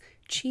looks,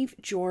 Chief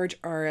George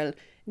Earl.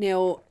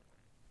 Now,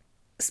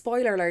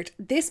 spoiler alert,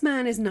 this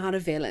man is not a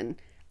villain,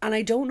 and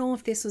I don't know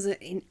if this was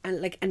an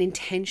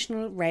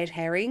intentional red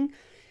herring,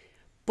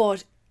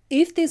 but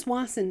if this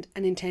wasn't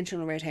an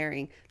intentional red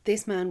herring,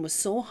 this man was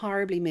so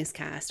horribly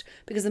miscast,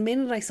 because the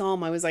minute I saw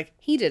him I was like,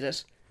 he did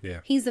it.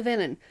 Yeah. He's the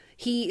villain.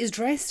 He is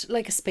dressed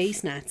like a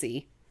space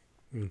Nazi.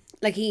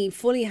 Like he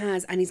fully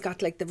has, and he's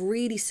got like the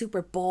really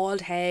super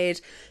bald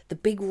head, the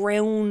big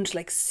round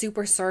like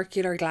super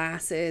circular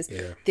glasses,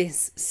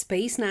 this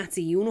space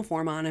Nazi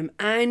uniform on him,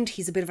 and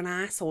he's a bit of an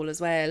asshole as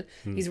well.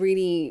 He's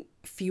really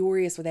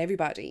furious with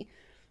everybody.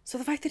 So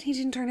the fact that he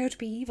didn't turn out to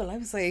be evil, I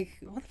was like,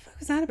 what the fuck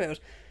was that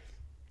about?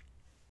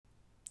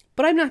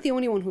 But I'm not the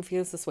only one who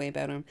feels this way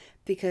about him,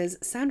 because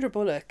Sandra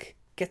Bullock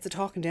gets a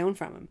talking down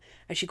from him,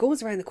 and she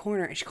goes around the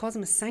corner and she calls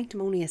him a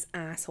sanctimonious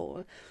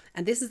asshole.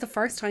 And this is the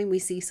first time we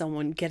see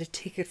someone get a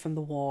ticket from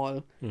the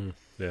wall.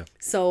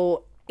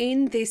 So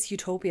in this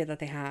utopia that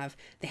they have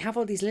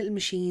all these little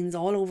machines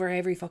all over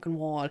every fucking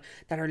wall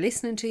that are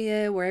listening to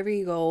you wherever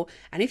you go,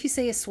 and if you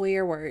say a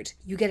swear word,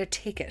 you get a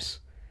ticket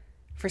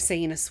for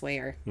saying a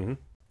swear.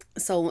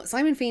 So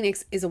Simon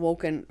Phoenix is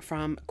awoken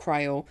from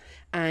cryo,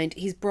 and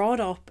he's brought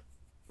up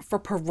for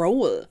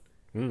parole.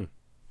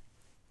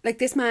 Like,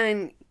 this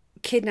man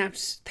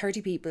kidnapped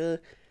 30 people.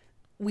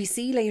 We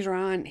see later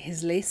on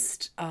his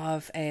list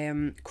of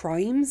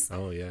crimes.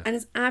 Oh, yeah. And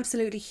it's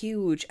absolutely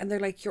huge. And they're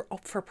like, you're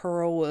up for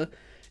parole.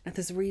 And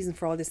there's a reason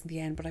for all this in the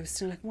end. But I was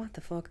still like, what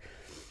the fuck?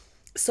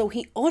 So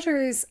he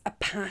utters a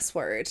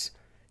password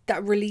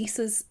that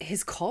releases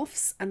his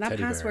cuffs. And that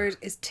Teddy password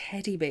bear. is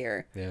teddy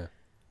bear. Yeah.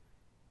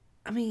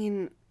 I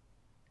mean,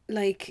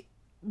 like,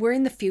 we're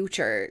in the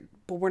future,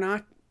 but we're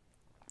not.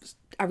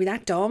 Are we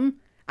that dumb?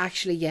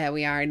 Actually, yeah,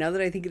 we are. Now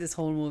that I think of this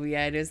whole movie,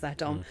 yeah, it is that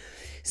dumb.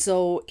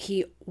 So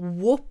he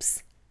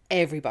whoops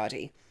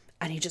everybody,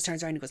 and he just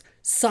turns around and goes,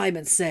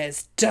 Simon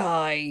says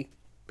die,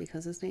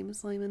 because his name is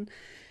Simon.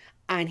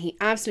 And he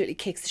absolutely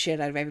kicks the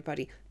shit out of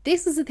everybody.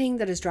 This is a thing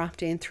that is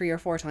dropped in 3 or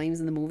 4 times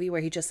in the movie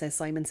where he just says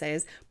Simon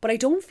says, but I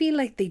don't feel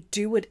like they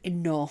do it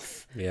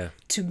enough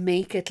to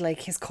make it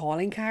like his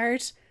calling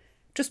card.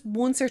 Just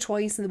once or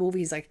twice in the movie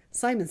he's like,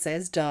 Simon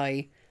says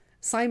die.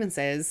 Simon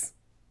says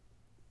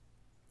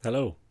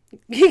hello.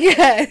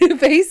 Yeah,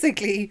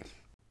 basically.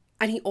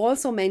 And he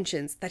also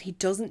mentions that he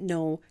doesn't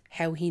know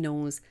how he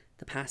knows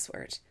the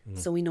password.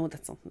 So we know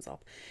that something's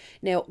up.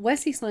 Now,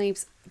 Wesley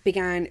Snipes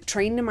began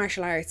training in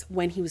martial arts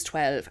when he was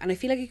 12. And I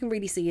feel like you can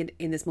really see it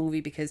in this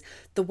movie because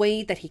the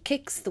way that he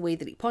kicks, the way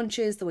that he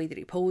punches, the way that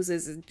he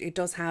poses, it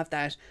does have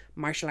that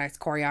martial arts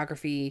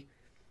choreography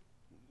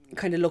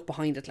kind of look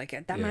behind it. Like,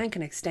 that man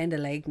can extend a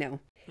leg now.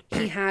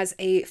 He has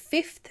a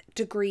 5th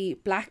degree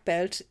black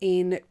belt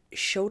in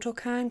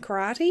Shotokan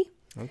karate.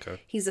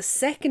 Okay. He's a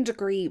 2nd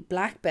degree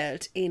black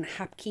belt in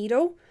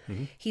Hapkido.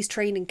 He's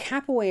trained in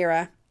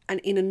capoeira and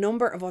in a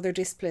number of other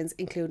disciplines,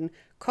 including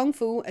Kung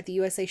Fu at the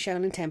USA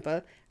Shaolin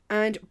Temple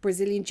and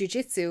Brazilian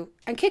Jiu-Jitsu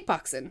and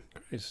kickboxing.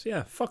 Great.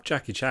 Yeah, fuck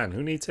Jackie Chan.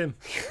 Who needs him?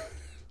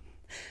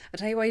 I'll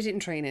tell you why he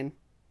didn't train in.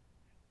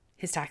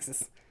 His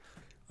taxes.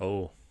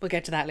 Oh. We'll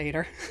get to that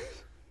later.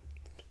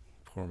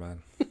 Poor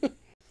man.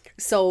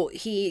 So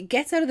he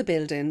gets out of the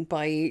building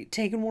by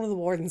taking one of the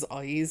warden's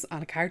eyes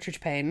on a cartridge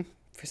pen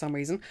for some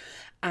reason.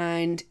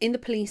 And in the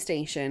police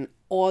station,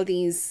 all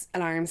these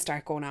alarms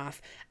start going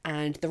off.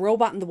 And the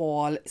robot on the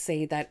wall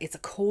say that it's a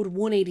code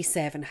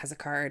 187 has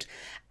occurred.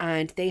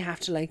 And they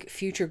have to like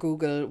future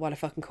Google what a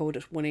fucking code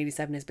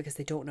 187 is because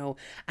they don't know.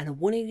 And a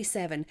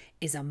 187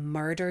 is a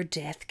murder,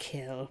 death,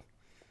 kill.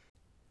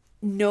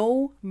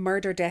 No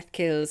murder, death,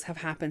 kills have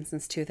happened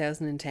since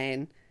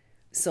 2010.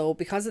 So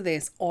because of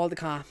this, all the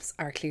cops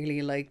are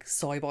clearly like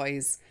soy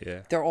boys.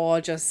 Yeah. They're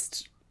all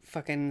just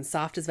fucking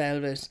soft as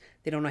velvet.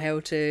 They don't know how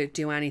to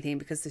do anything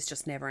because there's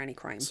just never any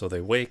crime. So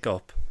they wake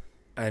up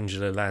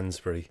Angela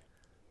Lansbury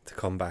to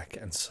come back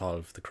and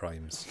solve the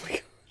crimes. Oh my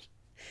God.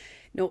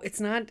 No,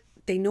 it's not.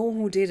 They know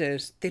who did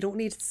it. They don't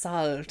need it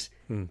solved.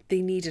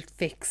 They need it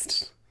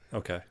fixed.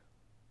 Okay.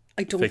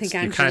 I don't think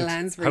Angela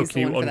Lansbury is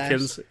the one for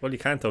that. Well, you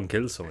can't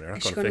unkill someone. You're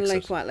not She's going to gonna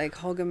fix like it. like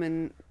hug him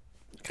and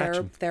Catch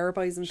him.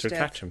 therapize him to She'll death.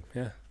 catch him,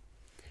 yeah.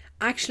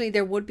 Actually,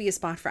 there would be a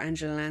spot for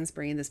Angela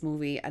Lansbury in this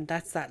movie, and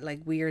that's that like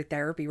weird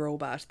therapy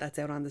robot that's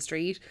out on the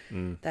street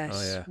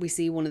that we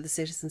see one of the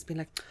citizens being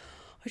like,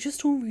 I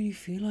just don't really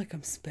feel like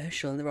I'm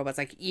special. And the robot's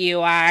like,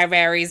 you are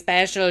very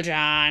special,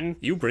 John.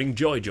 You bring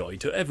joy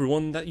to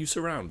everyone that you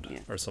surround. Yeah.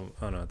 Or some.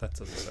 Oh no, that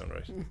doesn't sound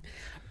right.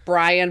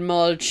 Brian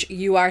Mulch,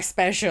 you are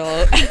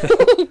special.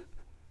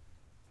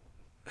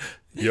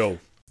 Yo.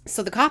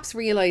 So the cops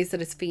realise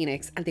that it's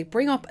Phoenix and they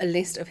bring up a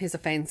list of his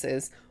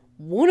offences,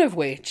 one of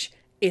which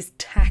is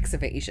tax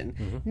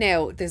evasion.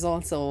 Now, there's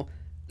also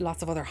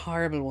lots of other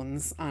horrible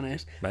ones on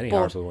it. Many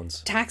horrible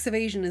ones. Tax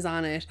evasion is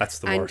on it. That's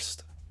the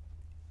worst.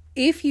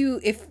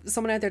 If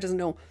someone out there doesn't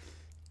know,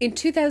 in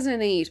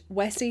 2008,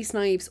 Wesley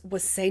Snipes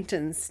was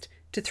sentenced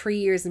to 3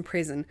 years in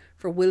prison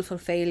for willful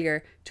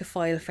failure to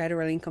file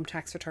federal income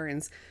tax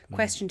returns.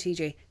 Question,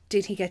 TJ,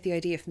 did he get the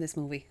idea from this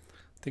movie?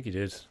 I think he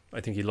did.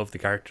 I think he loved the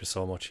character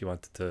so much he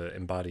wanted to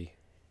embody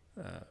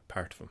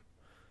part of him.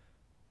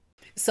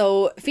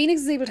 So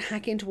Phoenix is able to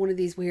hack into one of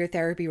these weird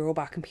therapy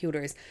robot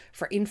computers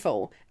for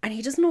info, and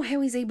he doesn't know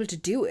how he's able to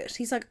do it.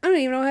 He's like, I don't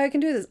even know how I can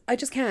do this. I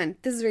just can.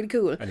 This is really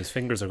cool. And his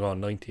fingers are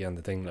going 90 on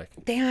the thing, like.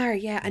 They are,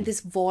 yeah. And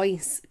this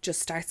voice just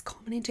starts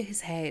coming into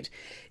his head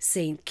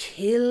saying,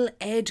 kill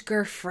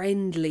Edgar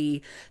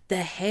Friendly, the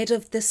head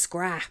of the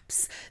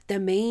Scraps, the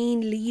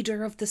main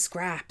leader of the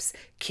Scraps.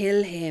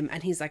 Kill him.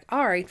 And he's like,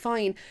 all right,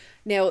 fine.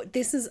 Now,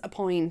 this is a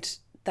point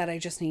that I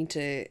just need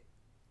to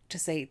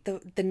say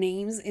the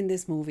names in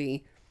this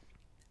movie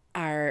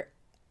are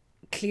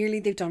clearly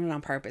they've done it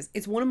on purpose.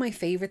 It's one of my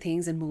favorite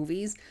things in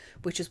movies,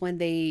 which is when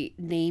they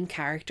name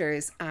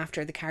characters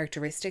after the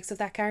characteristics of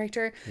that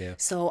character. Yeah.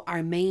 So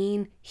our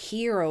main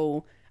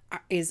hero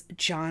is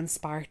John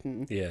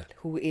Spartan,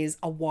 who is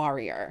a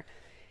warrior.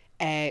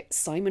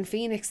 Simon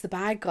Phoenix, the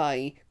bad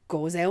guy,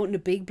 goes out in a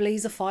big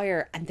blaze of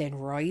fire and then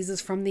rises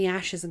from the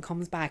ashes and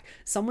comes back.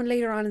 Someone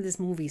later on in this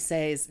movie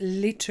says,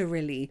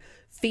 literally,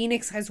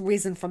 Phoenix has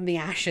risen from the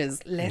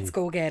ashes. Let's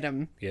go get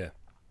him. Yeah.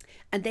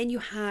 And then you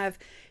have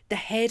the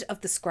head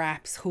of the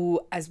Scraps, who,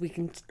 as we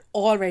can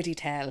already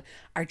tell,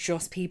 are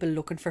just people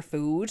looking for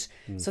food.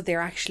 So they're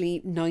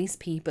actually nice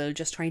people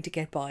just trying to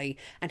get by.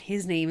 And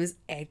his name is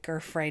Edgar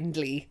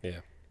Friendly. Yeah.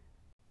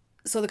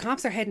 So the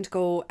cops are heading to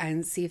go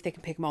and see if they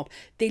can pick him up.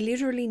 They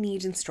literally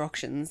need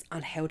instructions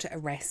on how to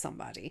arrest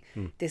somebody.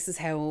 This is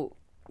how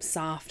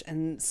soft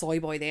and soy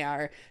boy they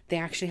are. They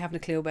actually haven't a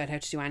clue about how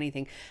to do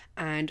anything.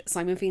 And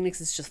Simon Phoenix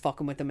is just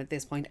fucking with them at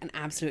this point and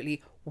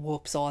absolutely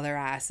whoops all their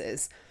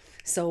asses.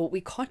 So we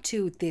cut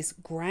to this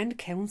Grand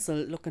Council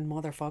looking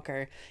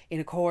motherfucker in,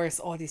 of course,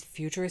 all these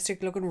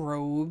futuristic looking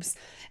robes,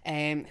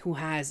 who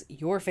has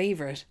your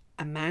favourite,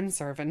 a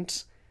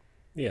manservant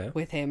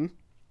with him.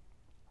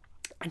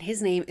 And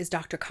his name is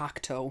Dr.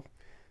 Cocteau.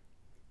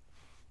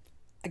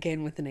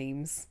 Again with the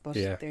names, but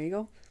there you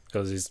go.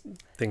 Because his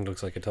thing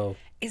looks like a toe.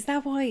 Is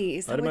that why?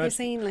 Is that what they're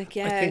saying? Like,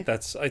 yeah.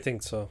 I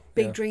think so.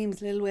 Big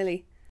dreams, little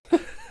Willie.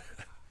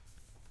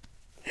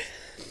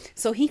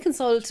 So he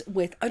consults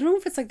with, I don't know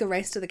if it's like the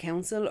rest of the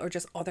council or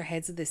just other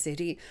heads of the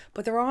city,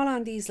 but they're all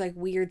on these like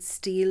weird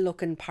steel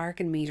looking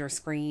parking meter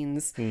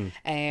screens.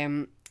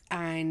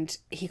 And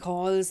he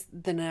calls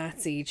the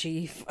Nazi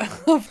chief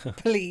of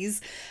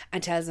police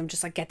and tells him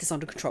just like, get this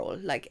under control.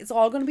 Like, it's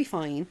all going to be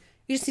fine.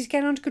 You just need to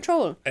get it under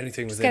control.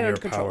 Anything within your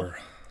power.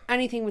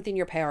 Anything within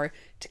your power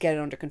to get it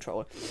under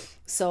control.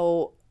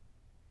 So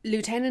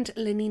Lieutenant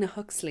Lenina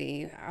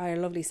Huxley, our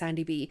lovely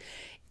Sandy B,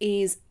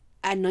 is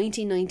a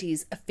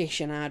 1990s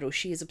aficionado.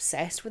 She is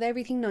obsessed with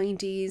everything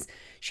 90s.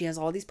 She has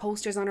all these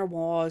posters on her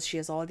walls. She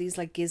has all these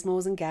like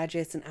gizmos and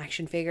gadgets and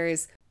action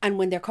figures. And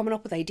when they're coming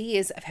up with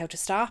ideas of how to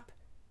stop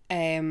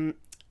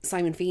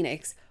Simon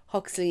Phoenix,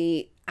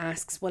 Huxley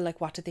asks, well,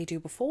 like, what did they do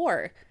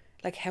before?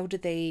 Like, how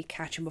did they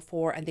catch him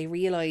before? And they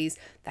realise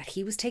that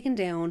he was taken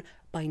down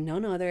by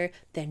none other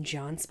than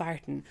John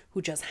Spartan,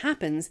 who just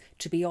happens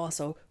to be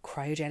also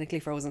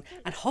cryogenically frozen.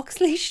 And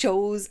Huxley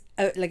shows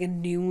like a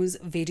news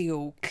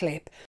video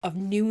clip of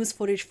news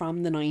footage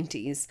from the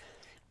 90s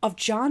of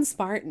John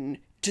Spartan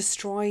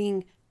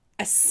destroying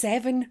a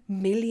 $7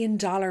 million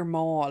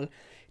mall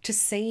to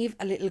save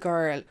a little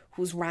girl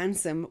whose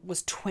ransom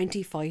was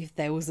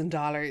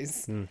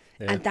 $25,000.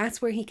 And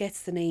that's where he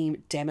gets the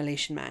name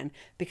Demolition Man,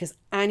 because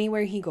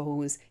anywhere he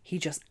goes, he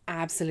just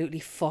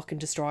absolutely fucking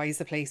destroys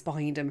the place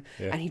behind him,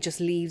 and he just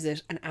leaves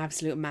it an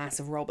absolute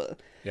mass of rubble.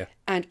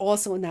 And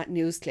also in that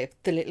news clip,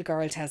 the little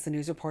girl tells the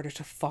news reporter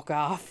to fuck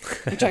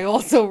off, which I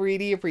also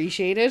really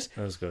appreciated.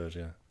 That was good,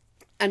 yeah.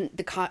 And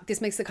this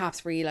makes the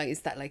cops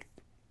realise that like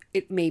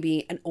it may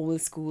be an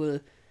old school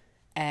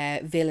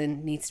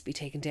villain needs to be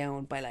taken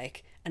down by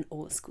like an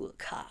old school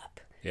cop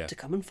to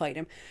come and fight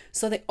him.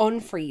 So they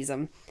unfreeze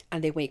him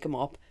and they wake him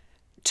up.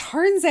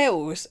 Turns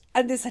out,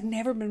 and this had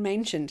never been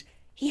mentioned,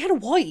 he had a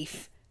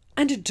wife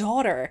and a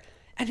daughter,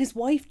 and his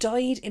wife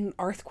died in an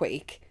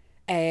earthquake,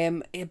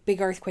 a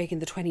big earthquake in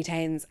the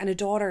 2010s, and a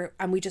daughter,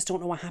 and we just don't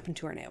know what happened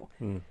to her now.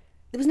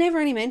 There was never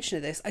any mention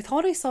of this. I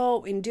thought I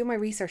saw, in doing my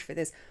research for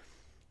this,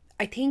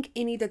 I think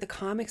in either the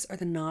comics or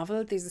the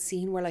novel, there's a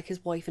scene where like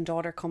his wife and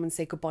daughter come and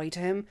say goodbye to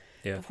him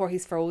before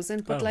he's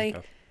frozen. But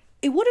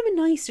it would have been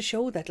nice to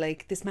show that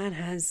like this man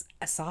has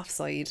a soft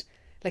side.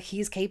 Like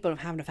he's capable of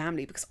having a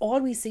family, because all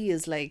we see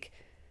is like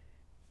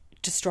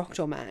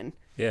Destructo Man.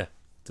 Yeah,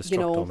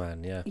 Destructo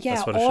Man, yeah. Yeah,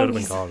 that's what it should have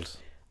been called.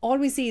 All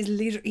we see is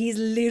he's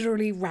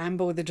literally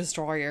Rambo the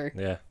Destroyer.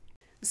 Yeah.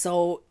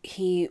 So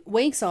he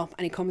wakes up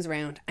and he comes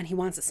around and he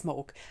wants a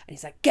smoke. And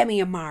he's like, get me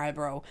a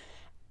Marlboro.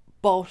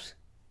 But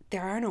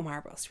there are no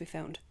Marlboros to be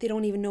found. They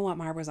don't even know what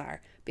Marlboros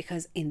are,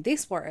 because in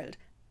this world,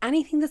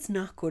 anything that's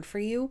not good for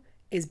you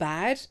is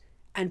bad,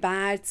 and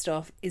bad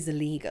stuff is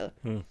illegal.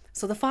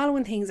 So the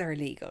following things are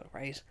illegal,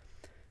 right?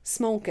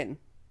 Smoking,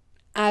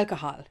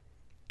 alcohol,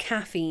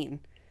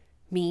 caffeine,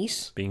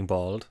 meat. Being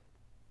bald.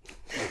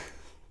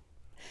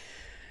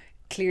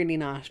 Clearly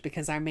not,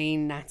 because our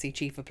main Nazi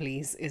chief of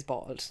police is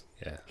bald.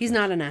 Yeah. He's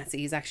not a Nazi.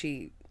 He's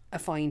actually a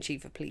fine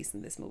chief of police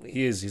in this movie.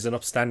 He is. He's an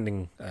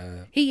upstanding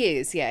he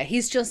is, yeah.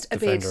 He's just a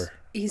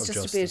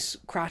bit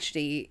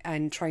crotchety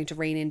and trying to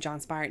rein in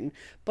John Spartan.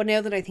 But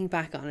now that I think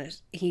back on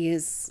it,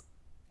 he's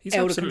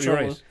out of control.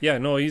 Right. Yeah,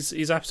 no,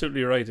 he's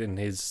absolutely right in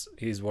his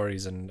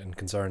worries and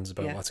concerns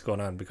about what's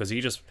going on, because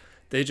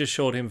they just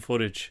showed him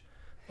footage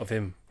of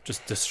him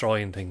just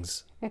destroying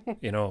things,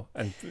 you know,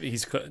 and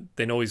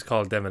they know he's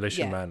called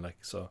Demolition Man, like,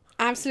 so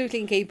absolutely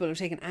incapable of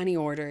taking any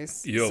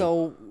orders.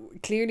 So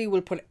clearly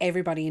will put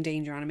everybody in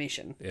danger on a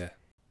mission.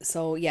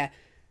 So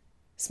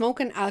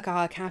smoking,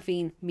 alcohol,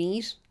 caffeine,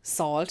 meat,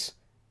 salt,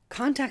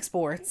 contact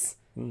sports,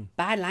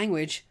 bad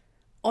language,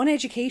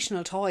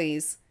 uneducational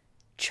toys,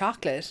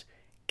 chocolate,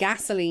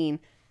 gasoline,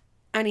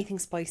 anything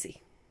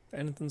spicy.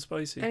 Anything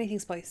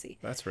spicy.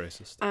 That's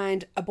racist.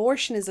 And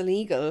abortion is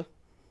illegal.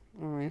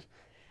 All right.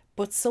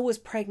 But so is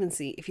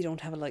pregnancy if you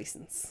don't have a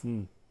license.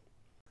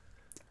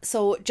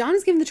 So John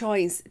is given the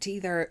choice to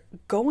either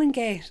go and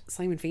get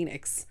Simon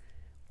Phoenix,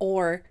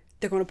 or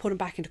they're going to put him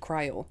back into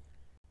cryo.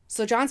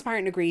 So John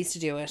Spartan agrees to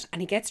do it,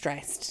 and he gets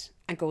dressed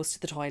and goes to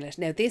the toilet.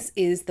 Now this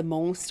is the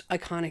most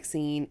iconic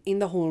scene in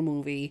the whole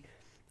movie.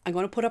 I'm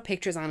going to put up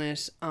pictures on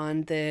it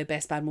on the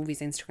Best Bad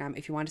Movies Instagram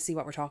if you want to see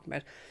what we're talking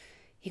about.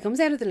 He comes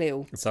out of the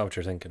loo. It's not what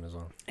you're thinking as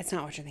well. It's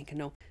not what you're thinking,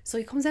 no. So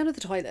he comes out of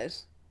the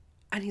toilet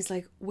and he's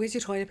like, where's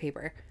your toilet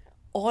paper?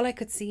 All I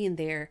could see in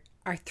there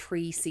are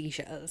 3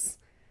 seashells.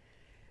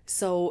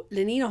 So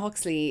Lenina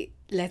Huxley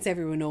lets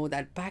everyone know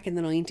that back in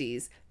the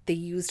 90s, they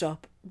used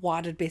up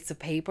wadded bits of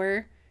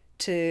paper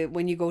to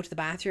when you go to the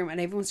bathroom,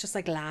 and everyone's just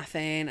like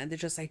laughing and they're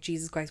just like,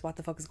 Jesus Christ, what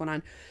the fuck is going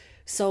on?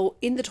 So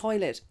in the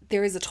toilet,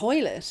 there is a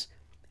toilet,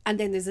 and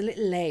then there's a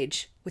little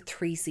ledge with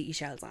 3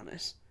 seashells on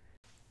it.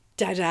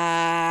 Da-da!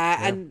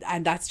 Yeah.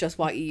 And that's just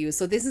what you use.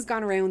 So this has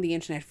gone around the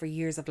internet for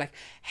years of like,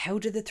 how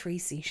do the 3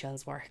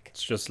 seashells work?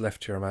 It's just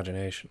left to your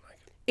imagination. Like.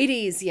 It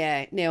is,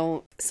 yeah.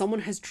 Now,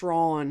 someone has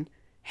drawn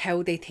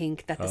how they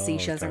think that the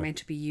seashells are meant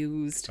to be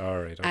used. All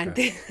right, okay. And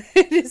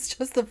it is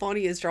just the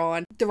funniest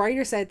drawing. The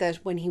writer said that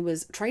when he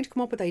was trying to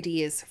come up with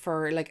ideas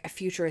for like a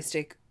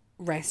futuristic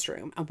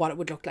restroom and what it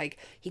would look like,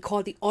 he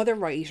called the other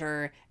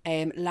writer,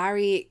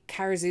 Larry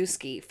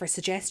Karaszewski, for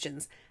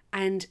suggestions.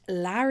 And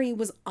Larry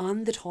was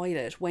on the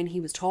toilet when he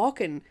was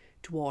talking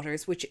to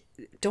Waters, which,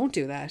 don't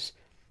do that.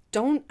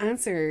 Don't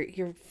answer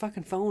your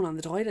fucking phone on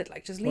the toilet.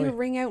 Like, just leave it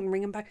ring out and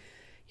ring him back.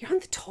 You're on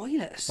the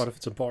toilet. What if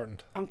it's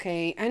important?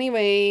 Okay,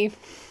 anyway.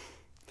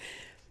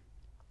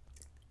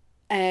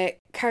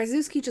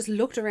 Karaszewski just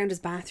looked around his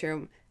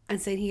bathroom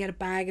and said he had a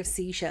bag of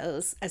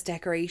seashells as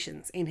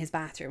decorations in his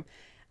bathroom.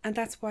 And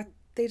that's what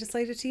they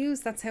decided to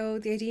use. That's how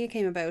the idea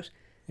came about.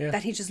 Yeah.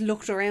 That he just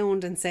looked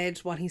around and said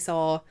what he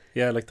saw.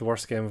 Yeah, like the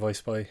worst game of I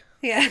Spy.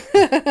 Yeah.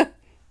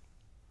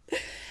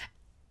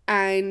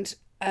 And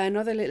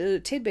another little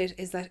tidbit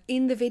is that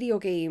in the video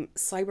game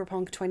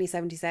Cyberpunk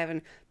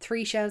 2077,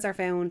 3 shells are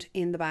found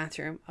in the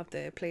bathroom of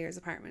the player's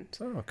apartment.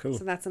 Oh, cool.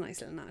 So that's a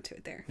nice little nod to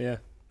it there. Yeah.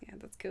 Yeah,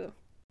 that's cool.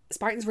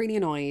 Spartan's really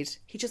annoyed.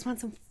 He just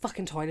wants some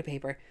fucking toilet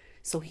paper.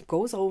 So he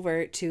goes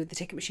over to the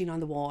ticket machine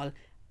on the wall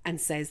and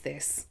says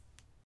this.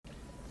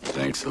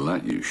 Thanks a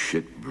lot, you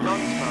shit brain.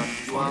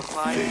 You are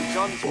fine.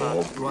 Johnston, you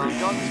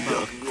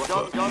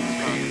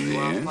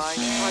are fine.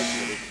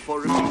 For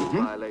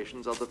repeated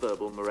violations of the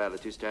verbal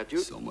morality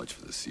statute. So much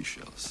for the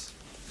seashells.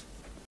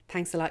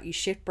 Thanks a lot, you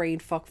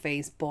shit-brained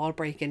fuckface,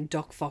 ball-breaking,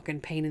 duck-fucking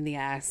pain in the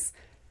ass.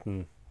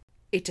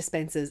 It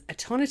dispenses a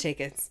ton of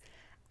tickets,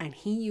 and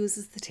he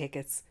uses the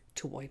tickets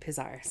to wipe his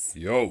arse.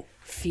 Yo.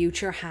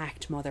 Future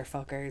hacked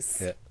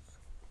motherfuckers. Yeah.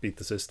 Beat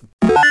the system.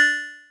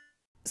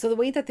 So the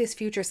way that this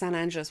future San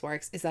Angeles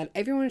works is that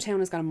everyone in town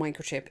has got a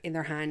microchip in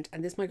their hand,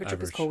 and this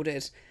microchip is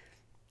coded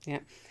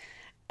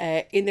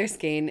in their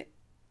skin.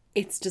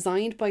 It's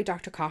designed by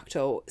Dr.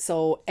 Cocteau,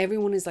 so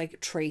everyone is like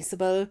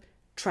traceable,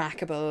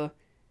 trackable,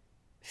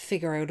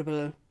 figure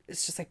outable.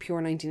 It's just like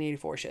pure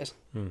 1984 shit.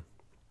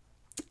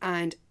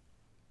 And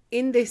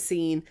in this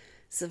scene,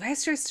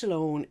 Sylvester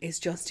Stallone is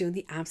just doing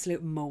the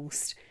absolute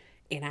most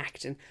in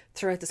acting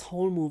throughout this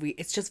whole movie.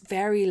 It's just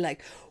very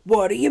like,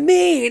 what do you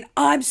mean?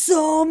 I'm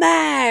so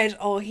mad.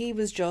 Oh, he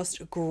was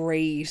just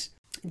great.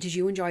 Did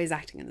you enjoy his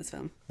acting in this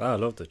film? I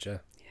loved it, yeah.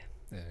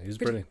 Yeah, he was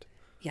brilliant.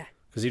 Yeah.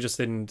 Because he just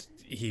didn't,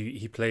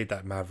 he played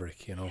that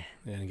maverick, you know.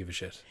 He didn't give a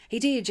shit. He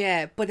did,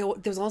 yeah. But there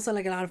was also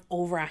like a lot of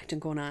overacting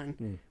going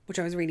on, which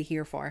I was really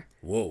here for.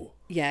 Whoa.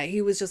 Yeah,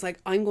 he was just like,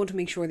 I'm going to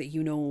make sure that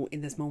you know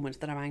in this moment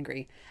that I'm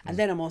angry. And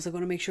then I'm also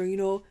going to make sure you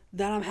know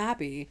that I'm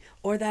happy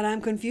or that I'm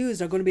confused.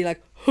 I'm going to be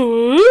like,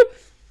 huh?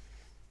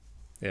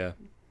 Yeah.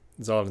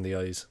 It's all in the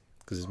eyes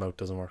because his mouth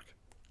doesn't work.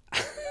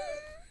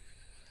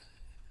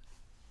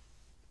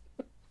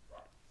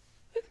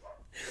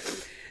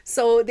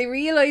 So they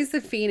realise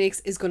that Phoenix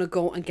is going to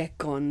go and get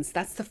guns.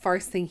 That's the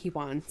first thing he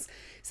wants.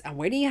 And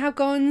where do you have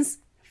guns?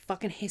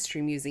 Fucking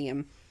history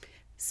museum.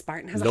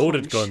 Spartan has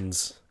Loaded a hunch.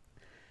 guns.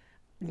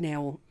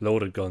 No.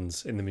 Loaded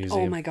guns in the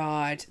museum. Oh my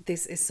god.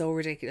 This is so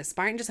ridiculous.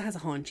 Spartan just has a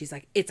hunch. He's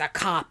like, it's a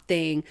cop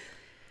thing.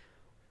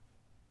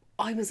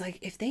 I was like,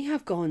 if they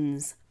have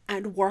guns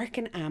and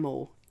working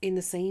ammo in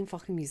the same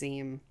fucking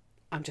museum,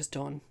 I'm just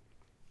done.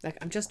 Like,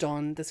 I'm just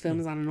done. This film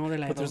is on another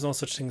level. But there's no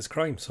such thing as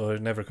crime, so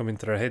it never come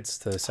into their heads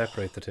to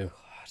separate the two.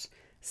 God.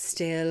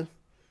 Still.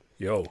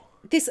 Yo.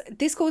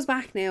 This goes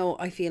back now,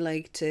 I feel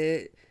like,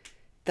 to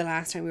the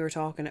last time we were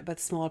talking about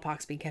the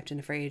smallpox being kept in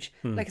the fridge.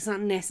 Like, it's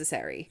not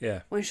necessary.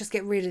 Yeah. Why don't you just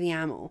get rid of the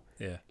ammo?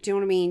 Yeah. Do you know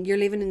what I mean? You're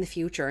living in the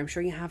future. I'm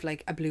sure you have,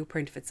 like, a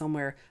blueprint of it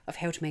somewhere of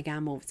how to make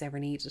ammo if it's ever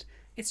needed.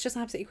 It's just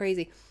absolutely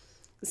crazy.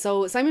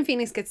 So Simon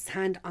Phoenix gets his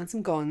hand on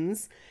some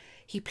guns.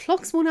 He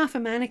plucks one off a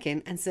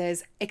mannequin and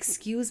says,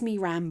 "Excuse me,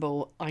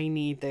 Rambo, I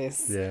need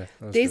this." Yeah.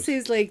 This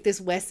is like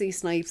this Wesley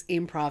Snipes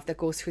improv that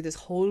goes through this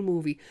whole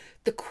movie.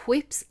 The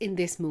quips in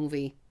this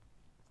movie,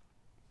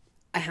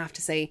 I have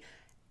to say,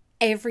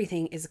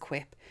 everything is a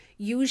quip.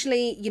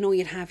 Usually, you know,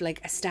 you'd have like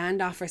a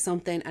standoff or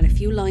something and a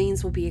few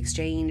lines will be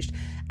exchanged.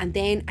 And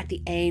then at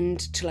the end,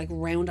 to like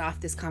round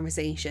off this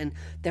conversation,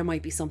 there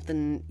might be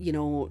something, you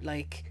know,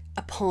 like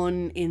a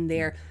pun in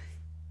there.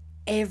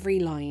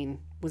 Every line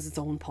was its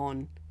own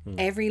pun.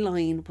 Every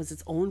line was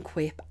its own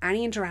quip.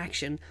 Any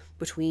interaction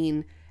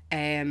between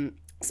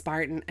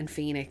Spartan and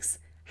Phoenix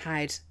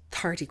had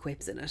 30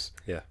 quips in it.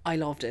 Yeah. I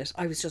loved it.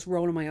 I was just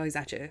rolling my eyes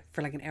at you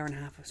for like an hour and a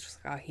half. I was just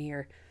like, oh,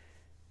 here.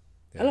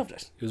 Yeah. I loved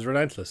it. It was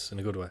relentless in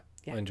a good way.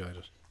 Yeah. I enjoyed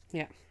it.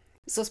 Yeah.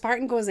 So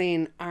Spartan goes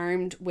in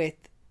armed with,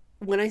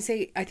 when I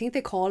say, I think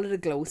they call it a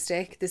glow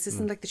stick. This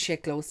isn't like the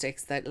shit glow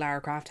sticks that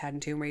Lara Croft had in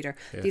Tomb Raider.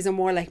 Yeah. These are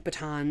more like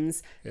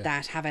batons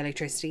that have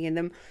electricity in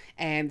them.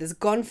 There's a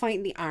gunfight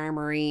in the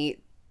armory.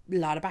 A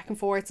lot of back and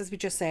forths, as we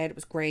just said. It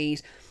was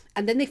great.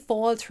 And then they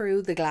fall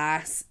through the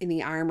glass in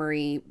the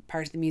armory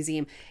part of the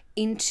museum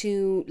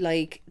into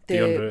like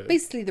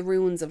basically the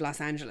ruins of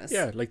Los Angeles.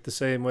 Yeah, like the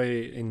same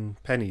way in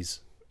Penny's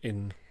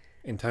in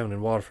town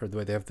in Waterford, the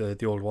way they have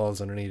the old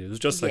walls underneath. It was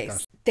just like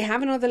that. They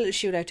have another little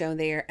shootout down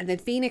there, and then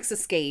Phoenix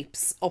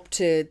escapes up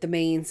to the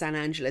main San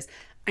Angeles,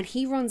 and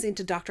he runs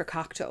into Dr.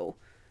 Cocteau.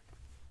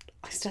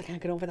 I still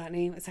can't get over that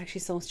name. It's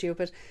actually so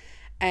stupid.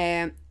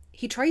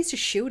 He tries to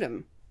shoot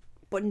him,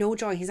 but no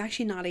joy, he's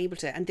actually not able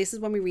to. And this is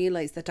when we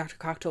realise that Dr.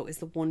 Cocteau is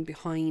the one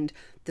behind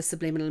the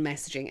subliminal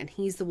messaging, and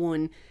he's the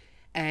one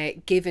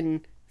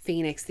giving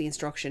Phoenix the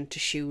instruction to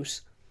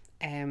shoot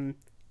Head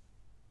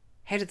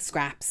of the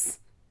Scraps,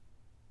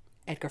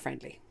 Edgar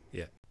Friendly.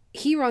 Yeah.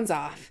 He runs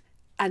off,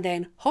 and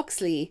then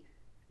Huxley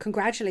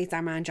congratulates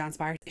our man John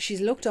Spartan.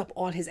 She's looked up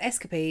all his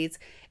escapades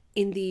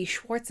in the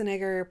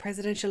Schwarzenegger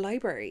Presidential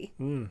Library.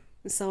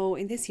 So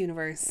in this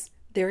universe,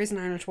 there is an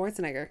Arnold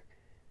Schwarzenegger.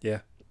 Yeah.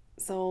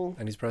 So,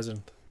 and he's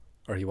president,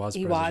 or he was.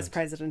 He was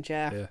president,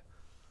 yeah.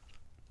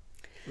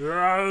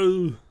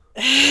 Yeah.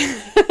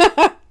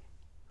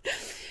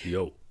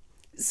 Yo.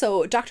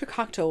 So Dr.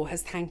 Cocteau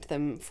has thanked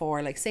them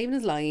for like saving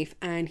his life,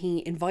 and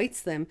he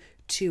invites them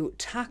to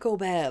Taco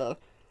Bell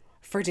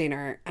for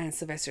dinner. And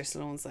Sylvester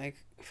Stallone's like,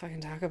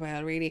 fucking Taco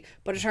Bell, really?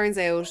 But it turns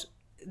out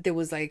there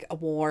was like a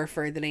war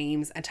for the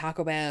names, and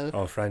Taco Bell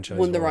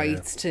won the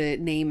rights to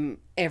name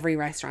every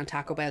restaurant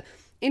Taco Bell.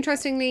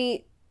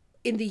 Interestingly,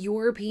 in the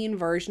European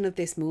version of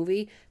this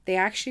movie, they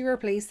actually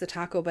replaced the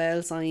Taco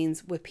Bell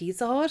signs with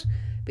Pizza Hut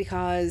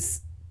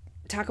because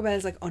Taco Bell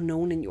is like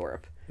unknown in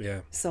Europe.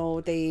 Yeah.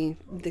 So they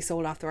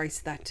sold off the rights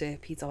to that to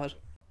Pizza Hut.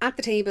 At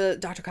the table,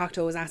 Dr.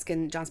 Cocteau was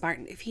asking John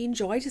Spartan if he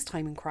enjoyed his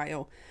time in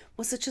cryo.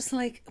 Wasn't it just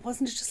like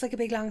a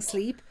big long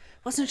sleep?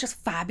 Wasn't it just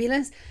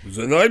fabulous? It was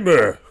a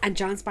nightmare. And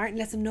John Spartan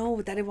lets him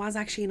know that it was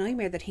actually a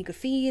nightmare, that he could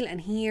feel and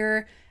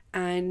hear,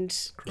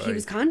 and he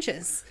was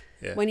conscious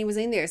when he was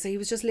in there. So he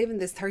was just living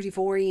this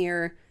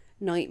 34-year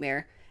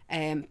nightmare.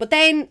 But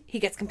then he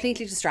gets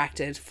completely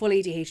distracted, full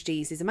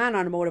ADHD. He's a man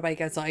on a motorbike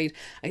outside.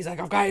 And he's like,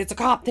 it's a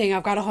cop thing.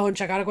 I've got a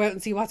hunch. I got to go out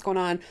and see what's going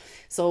on.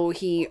 So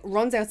he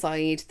runs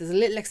outside. There's a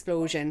little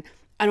explosion.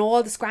 And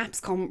all the scraps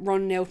come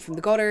running out from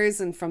the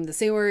gutters and from the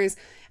sewers.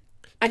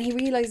 And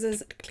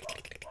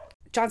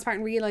John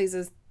Spartan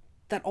realises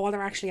that all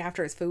they're actually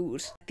after is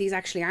food. These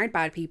actually aren't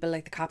bad people,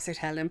 like the cops are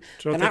telling him.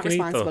 They're not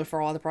responsible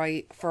for all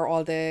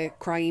the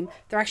crime.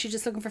 They're actually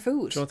just looking for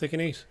food. Do you know what they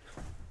can eat?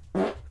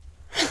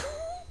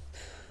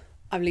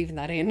 I'm leaving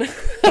that in.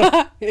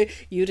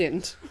 You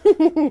didn't.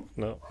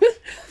 No.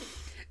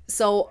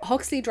 So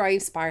Huxley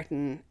drives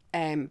Spartan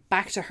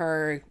back to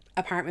her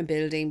apartment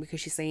building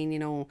because she's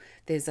saying,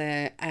 there's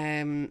a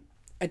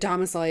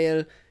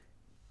domicile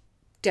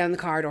down the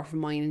corridor from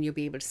mine and you'll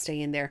be able to stay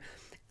in there.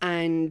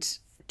 And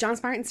John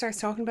Spartan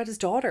starts talking about his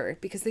daughter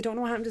because they don't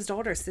know what happened to his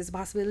daughter. So there's a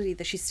possibility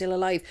that she's still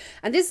alive.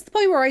 And this is the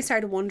point where I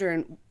started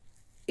wondering,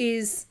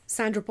 is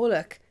Sandra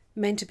Bullock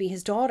meant to be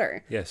his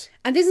daughter? Yes.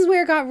 And this is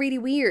where it got really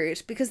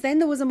weird, because then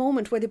there was a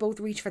moment where they both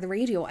reached for the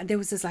radio and there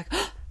was this like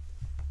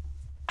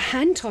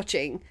hand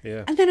touching.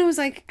 Yeah. And then I was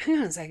like, hang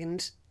on a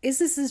second, is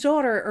this his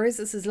daughter or is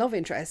this his love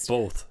interest?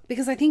 Both.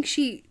 Because I think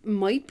she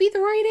might be the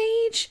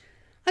right age.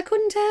 I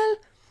couldn't tell.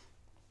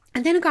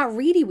 And then it got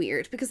really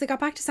weird because they got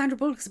back to Sandra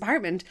Bullock's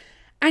apartment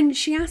and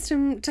she asked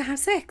him to have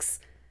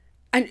sex.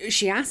 And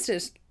she asked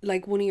it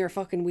like one of your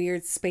fucking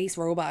weird space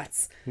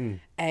robots.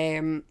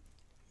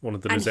 One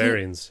of the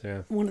Lazarians,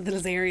 yeah. One of the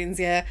Lazarians,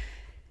 yeah.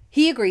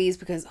 He agrees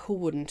because who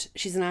wouldn't?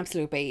 She's an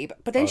absolute babe.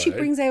 But then she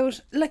brings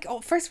out, like,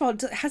 first of all,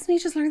 hasn't he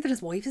just learned that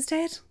his wife is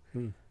dead?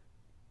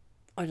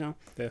 I don't know.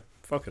 Yeah,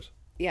 fuck it.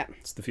 Yeah.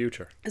 It's the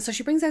future. And so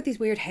she brings out these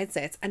weird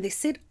headsets and they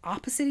sit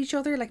opposite each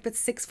other, like about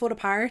 6 foot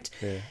apart.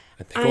 Yeah.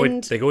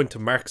 They go into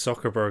Mark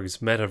Zuckerberg's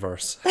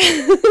metaverse.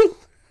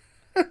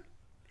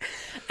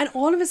 And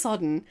all of a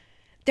sudden,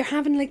 they're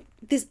having like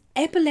this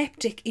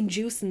epileptic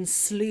inducing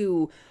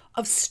slew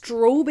of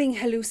strobing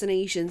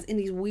hallucinations in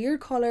these weird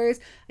colours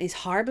and these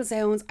horrible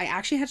sounds. I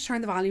actually had to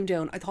turn the volume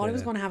down. I thought I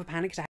was going to have a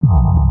panic attack.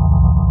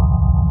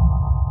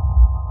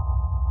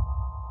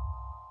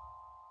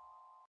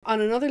 On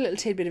another little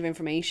tidbit of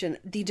information,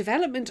 the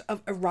development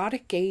of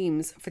erotic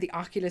games for the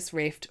Oculus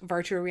Rift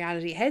virtual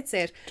reality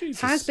headset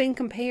has been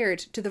compared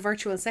to the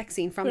virtual sex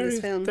scene from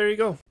this film. There you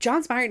go.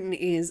 John Spartan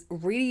is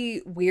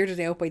really weirded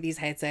out by these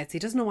headsets. He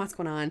doesn't know what's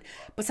going on.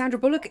 But Sandra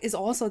Bullock is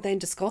also then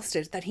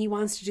disgusted that he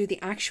wants to do the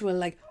actual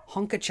like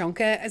hunka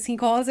chunka, as he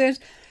calls it.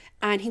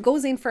 And he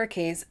goes in for a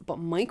kiss, but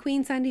my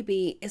queen Sandy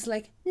B is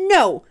like,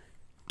 no,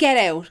 get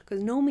out,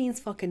 because no means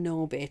fucking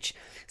no, bitch.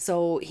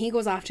 So he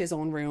goes off to his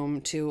own room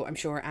to, I'm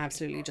sure,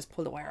 absolutely just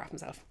pull the wire off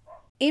himself.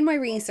 In my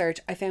research,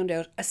 I found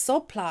out a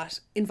subplot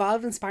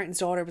involving Spartan's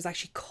daughter was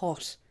actually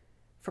cut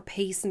for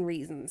pacing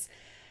reasons.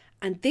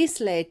 And this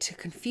led to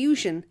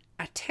confusion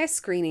at test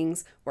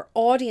screenings where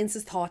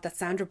audiences thought that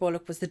Sandra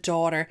Bullock was the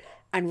daughter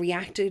and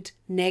reacted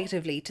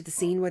negatively to the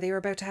scene where they were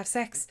about to have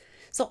sex.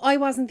 So I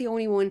wasn't the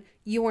only one,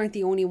 you weren't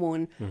the only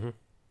one.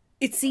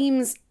 It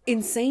seems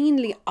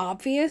insanely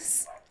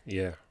obvious.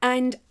 Yeah.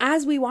 And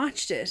as we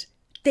watched it,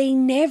 they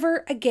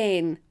never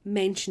again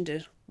mentioned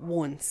it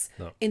once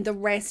in the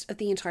rest of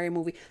the entire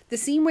movie. The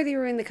scene where they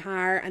were in the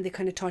car and they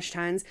kind of touched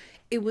hands,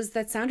 it was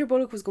that Sandra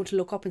Bullock was going to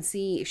look up and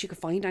see if she could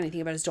find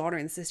anything about his daughter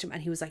in the system,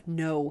 and he was like,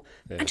 no.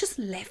 Yeah. And just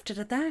left it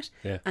at that.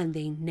 Yeah. And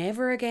they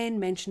never again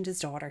mentioned his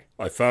daughter.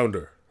 I found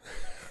her.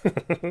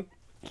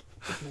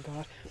 Oh my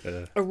God.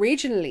 Yeah.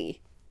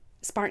 Originally,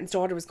 Spartan's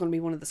daughter was going to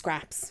be one of the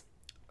scraps.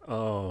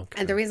 Oh, okay.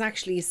 And there is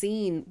actually a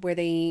scene where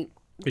the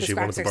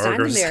scraps are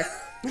burgers? standing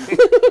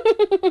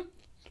there.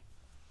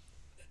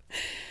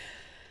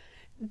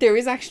 There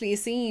is actually a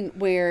scene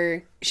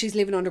where she's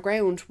living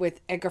underground with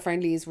Edgar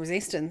Friendly's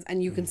Resistance,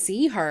 and you can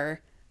see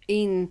her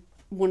in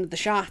one of the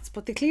shots,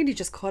 but they clearly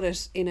just cut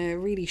it in a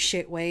really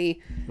shit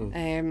way.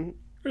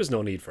 There's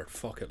no need for it.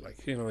 Fuck it.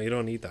 Like, you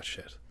don't need that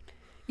shit.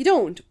 You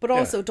don't, but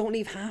also don't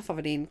leave half of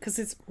it in because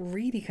it's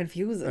really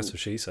confusing. That's what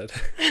she said.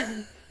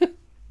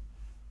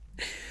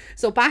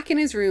 So back in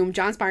his room,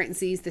 John Spartan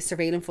sees the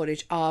surveillance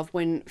footage of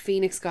when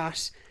Phoenix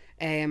got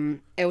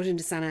out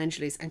into San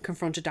Angeles and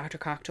confronted Dr.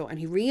 Cocteau, and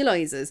he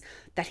realizes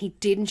that he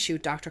didn't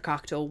shoot Dr.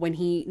 Cocteau when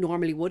he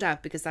normally would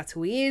have, because that's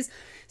who he is.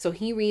 So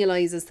he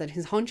realizes that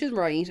his hunch is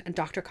right and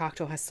Dr.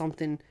 Cocteau has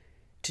something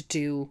to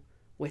do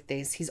with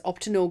this. He's up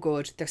to no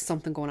good. There's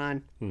something going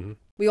on. Mm-hmm.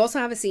 We also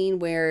have a scene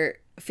where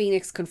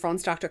Phoenix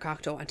confronts Dr.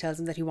 Cocteau and tells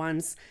him that he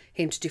wants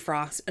him to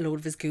defrost a load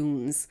of his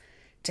goons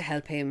to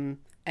help him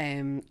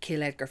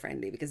kill Edgar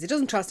Friendly, because he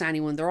doesn't trust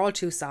anyone. They're all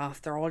too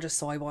soft. They're all just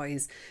soy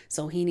boys.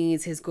 So he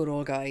needs his good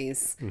old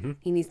guys. Mm-hmm.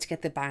 He needs to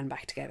get the band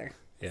back together.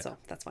 Yeah. So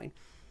that's fine.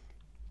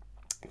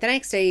 The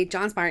next day,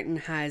 John Spartan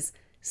has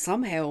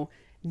somehow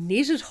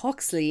knitted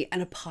Huxley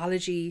an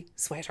apology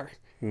sweater.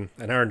 An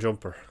Aaron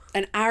jumper.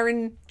 An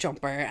Aaron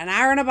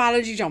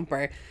apology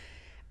jumper.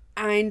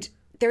 And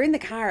they're in the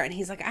car and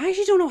he's like, I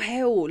actually don't know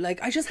how.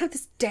 Like, I just have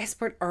this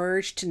desperate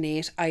urge to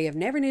knit. I have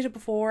never knitted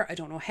before. I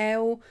don't know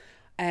how.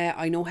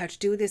 I know how to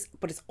do this,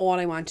 but it's all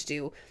I want to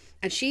do.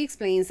 And she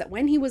explains that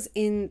when he was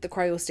in the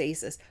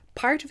cryostasis,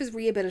 part of his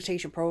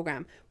rehabilitation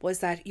program was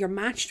that you're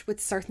matched with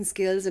certain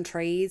skills and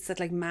trades that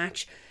like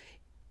match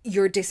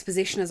your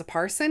disposition as a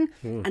person.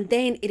 And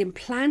then it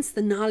implants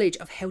the knowledge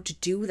of how to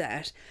do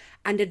that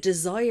and a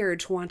desire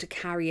to want to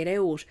carry it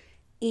out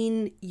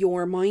in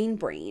your mind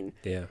brain.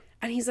 Yeah.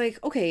 And he's like,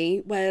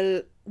 okay,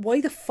 well,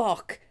 why the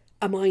fuck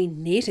am I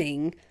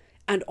knitting?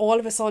 And all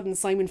of a sudden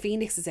Simon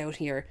Phoenix is out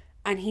here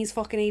and he's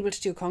fucking able to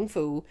do kung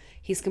fu.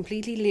 He's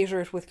completely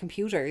literate with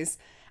computers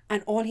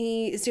and all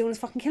he is doing is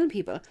fucking killing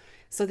people.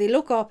 So they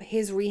look up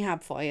his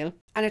rehab file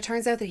and it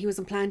turns out that he was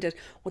implanted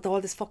with all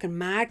this fucking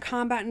mad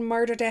combat and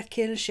murder, death,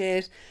 kill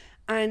shit.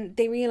 And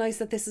they realise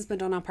that this has been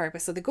done on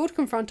purpose. So they go to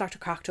confront Dr.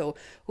 Cocteau,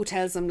 who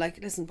tells them,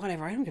 like, listen,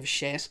 whatever, I don't give a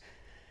shit.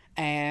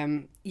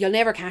 You'll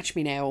never catch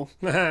me now.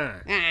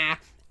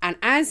 And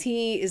as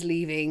he is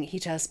leaving, he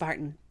tells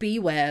Spartan, be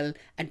well.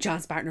 And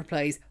John Spartan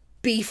replies,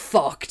 be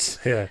fucked.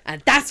 Yeah.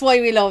 And that's why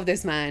we love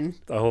this man.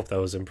 I hope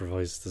that was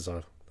improvised as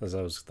well.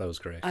 That was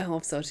great. I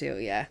hope so too,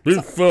 yeah. Be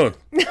fun.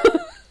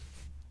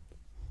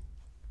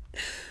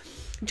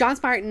 John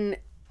Spartan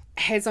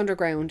heads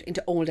underground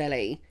into Old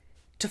LA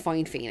to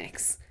find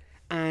Phoenix.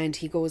 And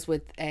he goes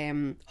with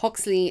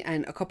Huxley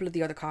and a couple of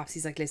the other cops.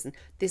 He's like, listen,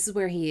 this is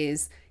where he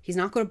is. He's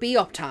not going to be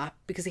up top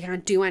because he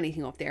can't do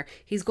anything up there.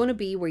 He's going to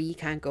be where you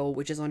can't go,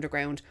 which is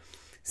underground.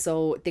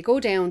 So they go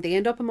down. They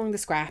end up among the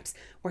scraps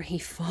where he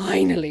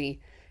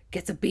finally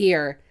gets a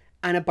beer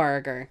and a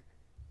burger.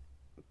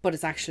 But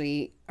it's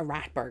actually a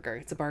rat burger.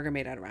 It's a burger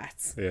made out of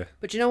rats. Yeah.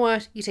 But you know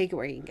what? You take it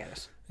where you can get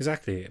it.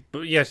 Exactly.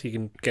 But yet you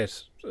can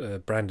get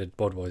branded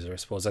Budweiser, I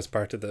suppose. That's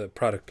part of the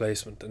product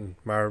placement. And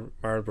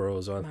Marlboro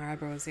as well.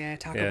 Marlboro's, yeah.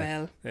 Taco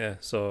Bell. Yeah.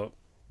 So,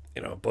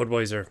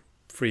 Budweiser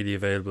freely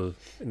available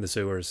in the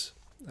sewers.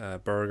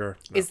 Burger.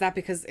 No. Is that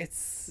because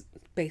it's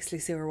basically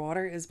sewer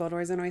water? Is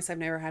Budweiser nice? I've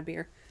never had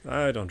beer.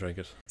 I don't drink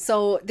it.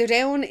 So they're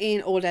down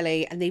in Old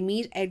LA and they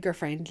meet Edgar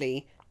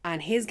Friendly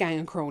and his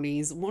gang of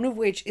cronies, one of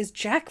which is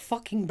Jack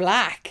fucking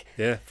Black.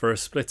 Yeah, for a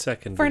split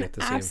second. For an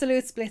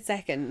absolute split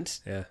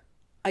second. Yeah.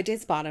 I did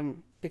spot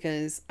him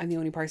because I'm the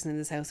only person in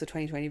this house with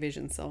 20/20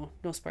 vision, so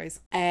no surprise.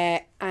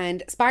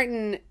 And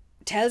Spartan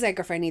tells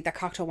Edgar Friendly that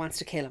Cocteau wants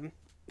to kill him.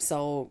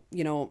 So,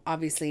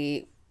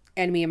 obviously,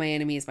 enemy of my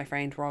enemy is my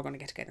friend. We're all going to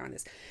get together on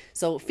this.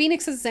 So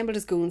Phoenix has assembled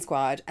his goon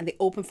squad and they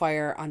open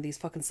fire on these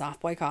fucking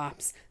soft boy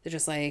cops. They're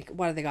just like,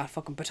 what have they got?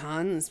 Fucking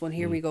batons? Well,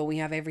 here we go. We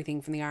have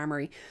everything from the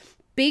armory.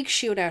 Big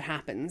shootout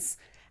happens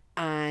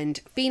and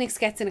Phoenix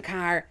gets in a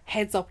car,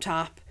 heads up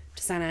top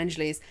to San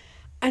Angeles,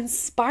 and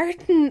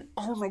Spartan,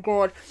 oh my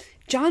god,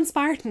 John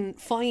Spartan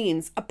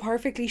finds a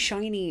perfectly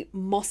shiny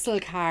muscle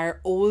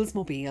car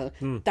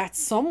Oldsmobile that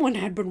someone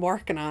had been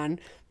working on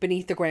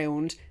beneath the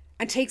ground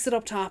and takes it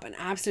up top and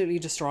absolutely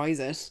destroys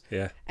it.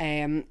 Yeah.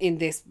 In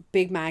this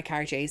big mad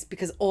car chase,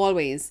 because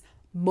always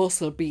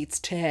muscle beats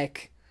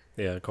tech.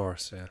 Yeah, of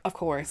course, yeah. Of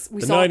course.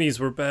 The 90s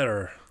were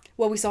better.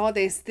 Well, we saw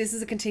this. This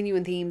is a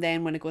continuing theme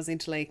then when it goes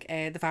into like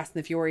the Fast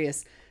and the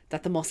Furious,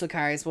 that the muscle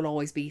cars will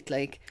always beat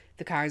like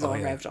the cars all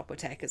revved up with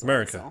tech as well.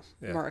 America.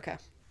 So, America.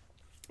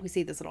 We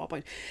see this at all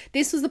point.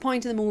 This was the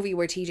point in the movie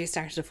where TJ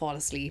started to fall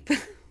asleep.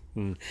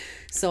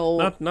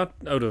 So not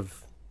out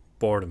of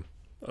boredom.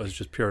 I was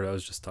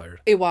just tired.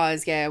 It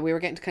was, yeah. We were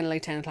getting to kind of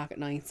like 10 o'clock at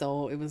night,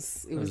 so it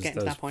was getting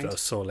to that point. That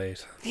was so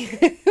late.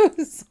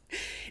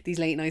 These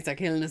late nights are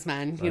killing us,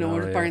 man.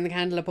 We're burning the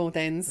candle at both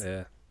ends.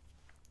 Yeah.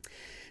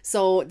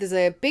 So there's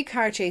a big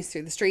car chase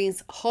through the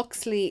streets.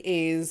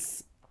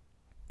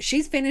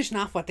 She's finishing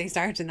off what they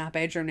started in that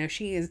bedroom now.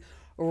 She is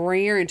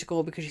raring to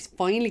go because she's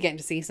finally getting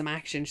to see some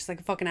action. She's like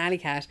a fucking alley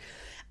cat.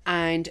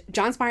 And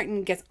John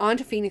Spartan gets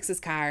onto Phoenix's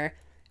car,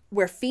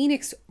 where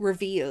Phoenix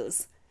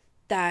reveals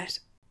that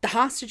the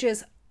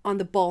hostages on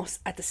the bus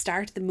at the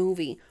start of the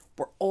movie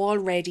were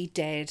already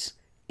dead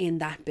in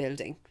that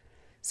building.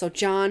 So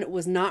John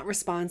was not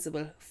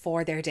responsible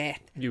for their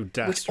death. You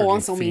dastardly Which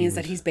also fiend. means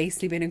that he's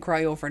basically been in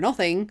cryo for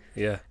nothing.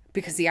 Yeah.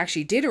 Because he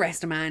actually did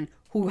arrest a man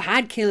who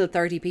had killed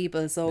 30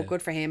 people. So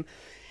good for him.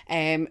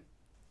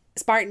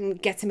 Spartan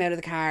gets him out of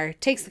the car,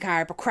 takes the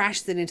car, but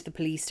crashes it into the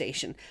police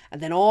station.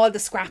 And then all the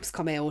scraps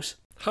come out.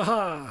 Ha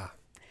ha!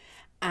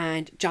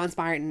 And John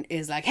Spartan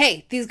is like,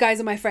 hey, these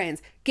guys are my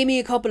friends. Give me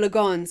a couple of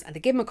guns. And they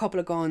give him a couple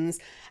of guns.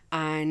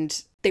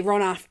 And they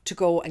run off to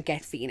go and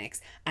get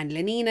Phoenix. And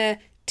Lenina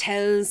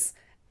tells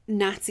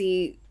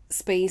Nazi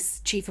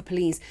space chief of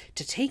police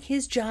to take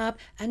his job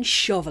and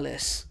shovel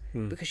it.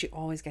 Because she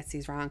always gets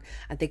these wrong.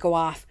 And they go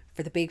off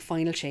for the big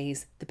final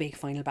chase, the big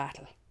final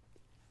battle.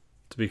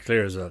 To be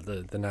clear as well,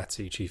 the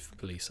Nazi chief of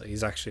police,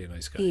 he's actually a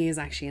nice guy. He is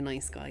actually a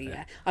nice guy,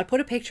 yeah. I'll put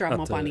a picture of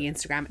him up on the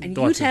Instagram, and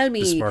don't you tell me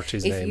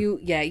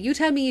you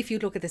tell me if you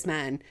look at this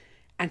man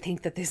and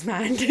think that this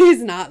man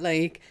is not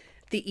like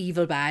the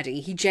evil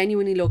baddie. He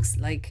genuinely looks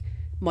like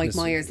Mike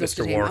Myers looked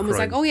at him and was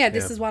like, oh yeah,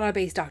 this is what I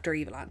base Dr.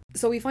 Evil on.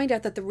 So we find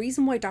out that the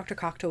reason why Dr.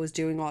 Cocteau is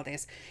doing all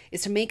this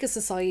is to make a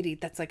society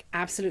that's like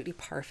absolutely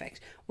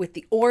perfect, with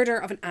the order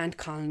of an ant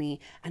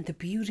colony and the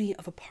beauty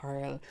of a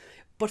pearl.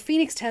 But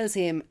Phoenix tells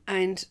him,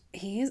 and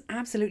he is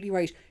absolutely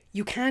right,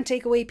 you can't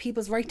take away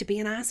people's right to be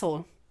an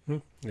asshole.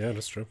 Yeah,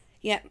 that's true.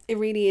 Yeah, it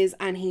really is.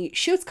 And he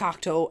shoots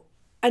Cocteau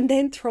and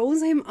then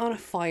throws him on a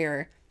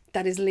fire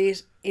that is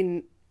lit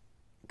in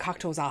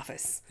Cocteau's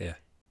office. Yeah.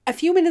 A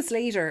few minutes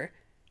later,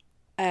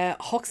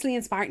 Huxley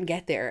and Spartan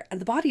get there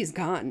and the body is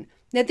gone.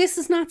 Now, this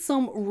is not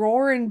some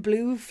roaring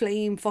blue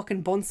flame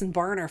fucking Bunsen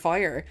burner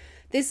fire.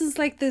 This is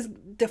like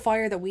the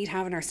fire that we'd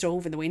have in our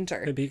stove in the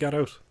winter. Maybe he got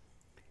out.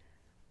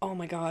 Oh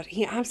my God,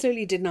 he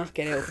absolutely did not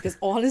get out because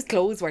all his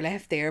clothes were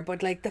left there.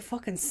 But like the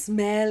fucking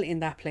smell in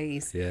that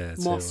place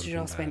must have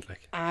just been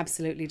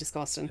absolutely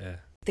disgusting. Yeah.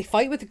 They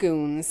fight with the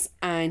goons,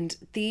 and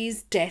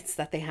these deaths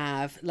that they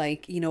have,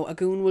 like, you know, a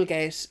goon will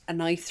get a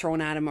knife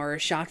thrown at him or a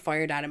shot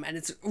fired at him, and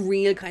it's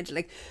real kind of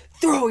like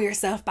throw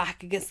yourself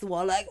back against the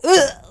wall like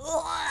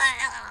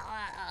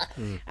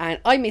and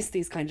I miss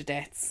these kind of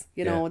deaths,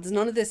 you know. There's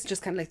none of this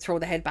just kind of like throw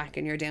the head back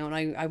and you're down.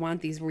 I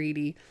want these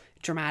really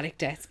dramatic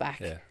deaths back.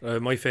 Yeah.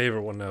 My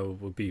favourite one now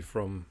would be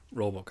from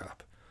RoboCop.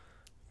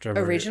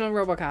 Original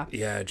RoboCop.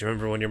 Yeah, do you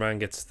remember when your man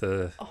gets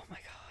the oh my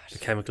God, the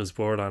chemicals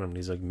poured on him and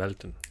he's like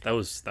melting? That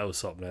was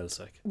something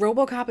else. Like,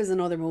 RoboCop is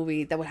another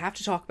movie that we'll have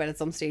to talk about at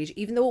some stage,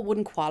 even though it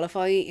wouldn't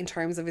qualify in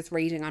terms of its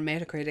rating on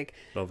Metacritic.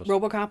 Love it.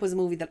 RoboCop was a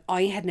movie that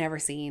I had never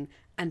seen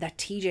and that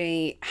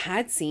TJ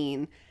had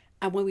seen,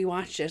 and when we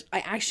watched it,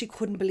 I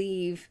couldn't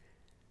believe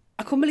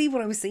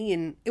what I was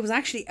seeing. It was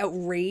actually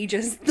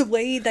outrageous the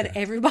way that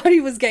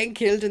everybody was getting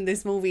killed in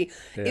this movie.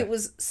 Yeah. It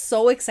was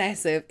so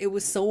excessive. It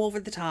was so over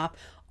the top.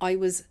 I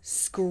was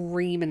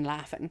screaming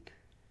laughing.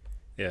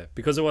 Yeah,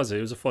 because it was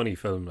a funny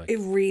film. Like, it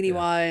really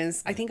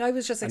was. I think I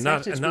was just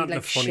expecting it to be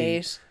like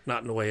shit.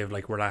 Not in a way of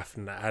like we're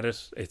laughing at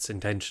it. It's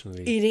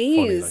intentionally. It is.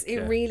 Funny, like,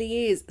 it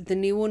really is. The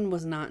new one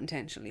was not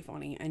intentionally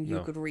funny, and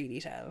you could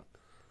really tell.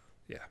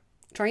 Yeah.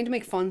 Trying to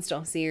make fun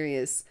stuff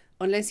serious,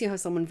 unless you have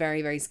someone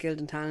very, very skilled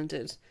and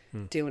talented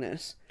doing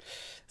it,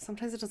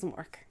 sometimes it doesn't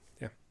work.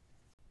 Yeah.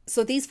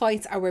 So these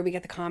fights are where we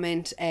get the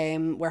comment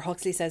where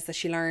Huxley says that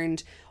she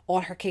learned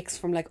all her kicks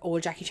from like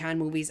old Jackie Chan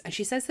movies, and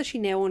she says that she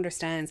now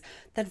understands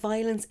that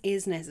violence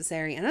is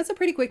necessary. And that's a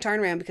pretty quick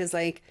turnaround, because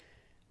like,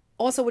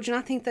 also, would you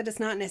not think that it's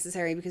not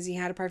necessary because he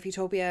had a perfect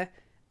utopia?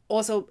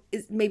 Also,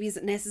 maybe is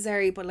it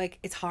necessary, but like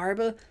it's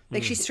horrible.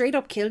 Like she straight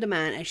up killed a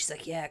man and she's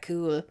like, yeah,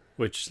 cool.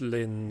 Which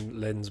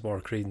lends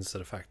more credence to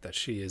the fact that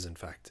she is in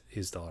fact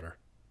his daughter.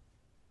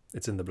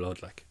 It's in the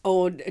blood, like.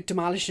 Oh,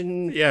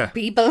 demolishing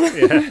people.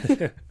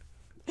 Yeah.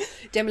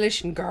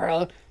 Demolition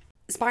girl.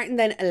 Spartan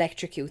then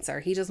electrocutes her.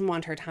 He doesn't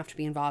want her to have to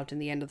be involved in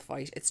the end of the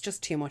fight. It's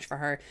just too much for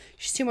her.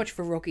 She's too much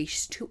for Rookie.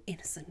 She's too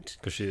innocent.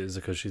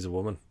 Because she's a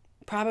woman.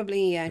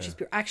 Probably, yeah. She's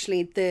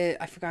actually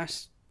I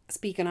forgot.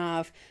 Speaking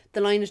of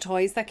the line of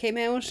toys that came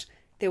out,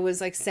 there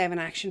was like 7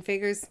 action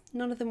figures.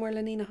 None of them were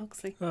Lenina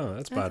Huxley. Oh,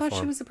 that's bad. I thought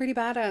she was a pretty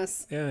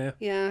badass. Yeah.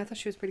 Yeah, I thought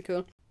she was pretty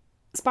cool.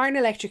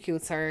 Spartan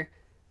electrocutes her,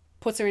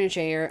 puts her in a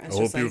chair. And I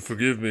hope you'll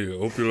forgive me. I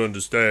hope you'll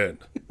understand.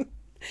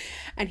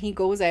 And he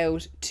goes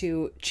out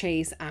to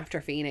chase after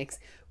Phoenix,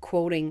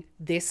 quoting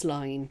this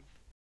line.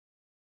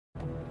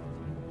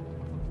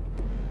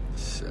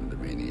 Send a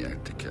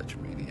maniac to catch a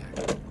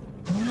maniac.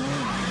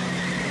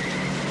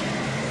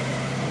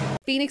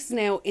 Phoenix is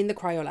now in the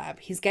cryo lab.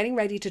 He's getting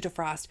ready to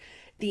defrost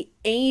the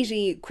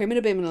 80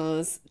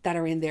 criminals that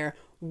are in there,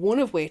 one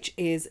of which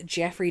is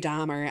Jeffrey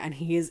Dahmer, and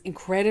he is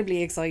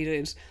incredibly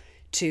excited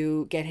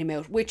to get him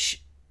out,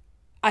 which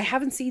I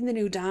haven't seen the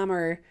new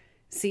Dahmer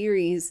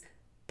series,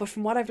 but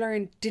from what I've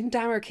learned, didn't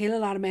Dahmer kill a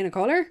lot of men of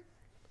colour?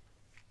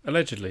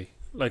 Allegedly.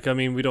 Like, I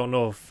mean, we don't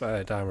know if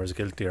Dahmer is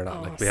guilty or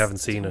not. We haven't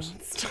seen it.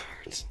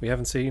 We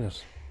haven't seen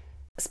it.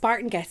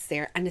 Spartan gets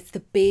there and it's the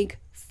big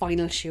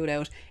final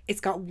shootout. It's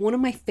got one of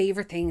my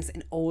favourite things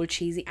in old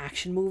cheesy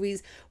action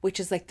movies, which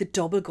is like the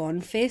double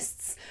gun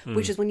fists,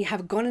 which is when you have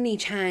a gun in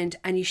each hand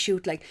and you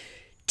shoot like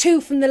 2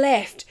 from the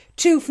left,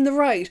 2 from the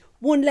right,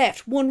 1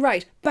 left, 1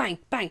 right, bang,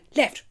 bang,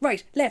 left,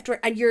 right,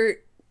 and you're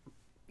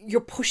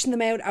pushing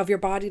them out of your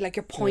body, like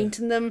you're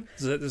pointing them.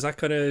 Is that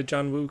kind of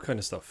John Woo kind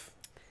of stuff?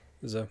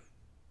 Does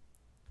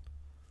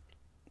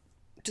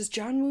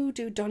John Woo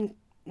do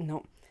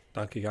No.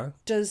 Donkey Kong?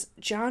 Does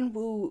John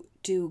Woo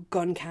do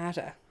gun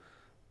kata?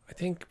 I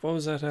think, what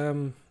was that?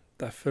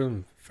 that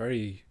film?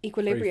 Very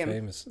Equilibrium. Very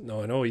famous.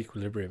 No, I know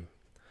Equilibrium,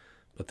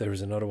 but there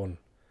was another one.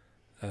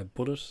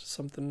 Bullet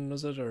something,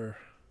 was it? Or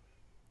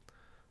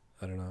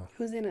I don't know.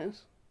 Who's in it?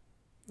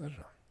 I don't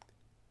know.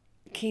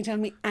 Can you tell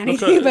me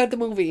anything about the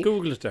movie?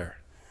 Google it there.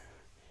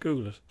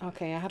 Google it.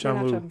 Okay, I have John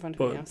my Woo, laptop in front of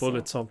me now.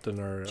 Bullet something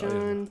or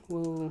John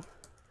Woo.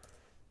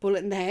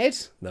 Bullet in the Head?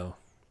 No.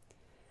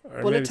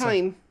 Or Bullet maybe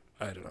Time?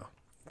 I don't know.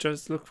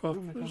 Just look for.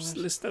 Just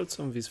list out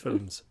some of his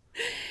films.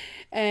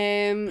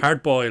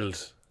 Hard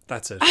Boiled.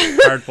 That's it.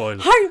 Hard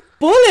Boiled. Hard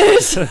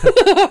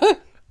Bullet.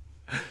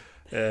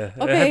 Yeah.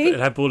 Okay. It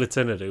had bullets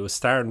in it. It was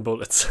starring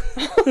bullets.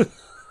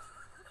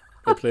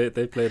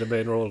 They played a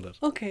main role in it.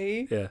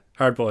 Okay. Yeah.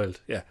 Hard Boiled.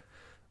 Yeah.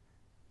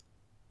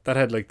 That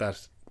had like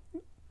that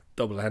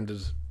double-handed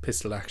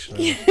pistol action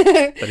in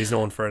it that he's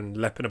known for and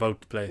leaping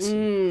about the place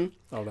and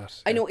all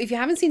that. I know, if you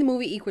haven't seen the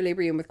movie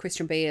Equilibrium with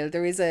Christian Bale,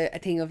 there is a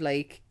thing of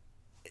like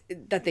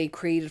that they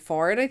created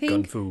for it, I think.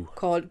 Gun Fu.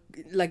 Called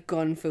like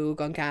Gun Fu,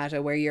 Gun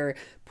Kata, where you're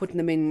putting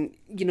them in,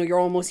 you know, you're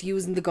almost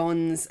using the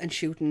guns and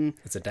shooting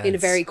It's a dance. in a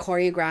very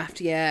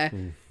choreographed,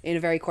 in a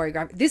very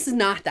choreographed. This is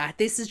not that.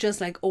 This is just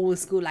like old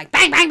school, like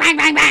bang, bang, bang,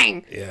 bang,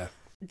 bang. Yeah.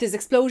 There's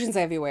explosions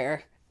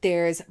everywhere.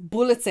 There's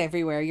bullets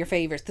everywhere, your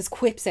favourites. There's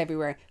quips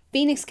everywhere.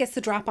 Phoenix gets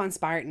the drop on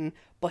Spartan,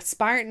 but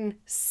Spartan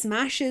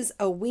smashes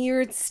a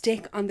weird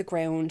stick on the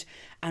ground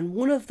and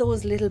one of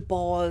those little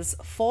balls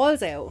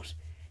falls out,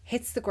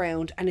 hits the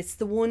ground, and it's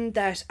the one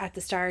that at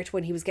the start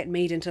when he was getting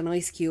made into an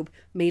ice cube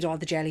made all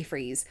the jelly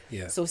freeze.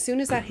 Yeah. So as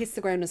soon as that hits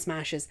the ground and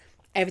smashes,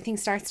 everything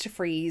starts to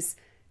freeze.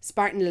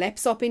 Spartan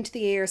leaps up into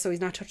the air so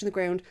he's not touching the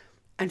ground,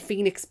 and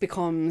Phoenix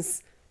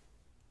becomes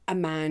a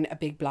man, a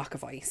big block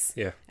of ice.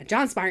 Yeah. And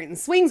John Spartan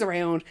swings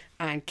around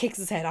and kicks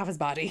his head off his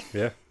body.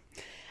 Yeah.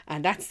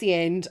 And that's the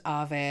end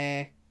of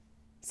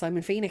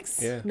Simon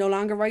Phoenix. Yeah. No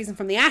longer rising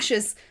from the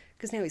ashes,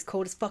 because now he's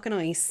cold as fucking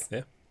ice.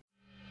 Yeah.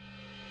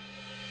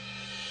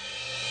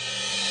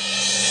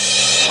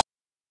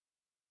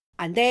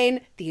 And then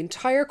the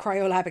entire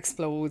cryolab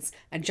explodes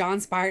and John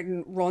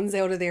Spartan runs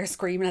out of there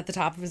screaming at the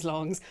top of his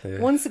lungs. Yeah.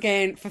 Once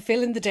again,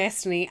 fulfilling the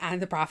destiny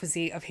and the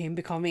prophecy of him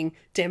becoming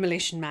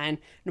Demolition Man,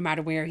 no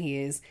matter where he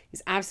is.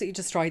 He's absolutely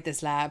destroyed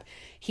this lab.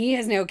 He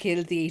has now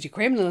killed the 80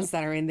 criminals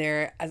that are in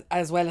there,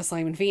 as well as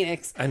Simon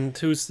Phoenix. And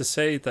who's to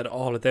say that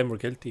all of them were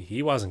guilty?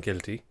 He wasn't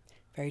guilty.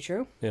 Very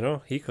true. You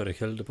know, he could have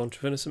killed a bunch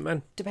of innocent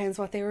men. Depends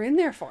what they were in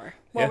there for.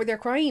 What were their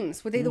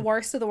crimes? Were they the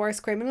worst of the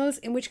worst criminals?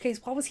 In which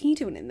case, what was he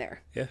doing in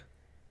there? Yeah.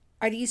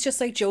 Are these just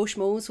like Joe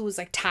Schmoes who was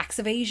like tax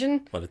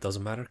evasion? Well, it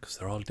doesn't matter because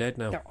they're all dead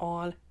now. They're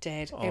all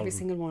dead. Every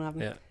single one of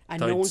them. Yeah. And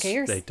Died, no one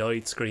cares. They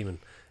died screaming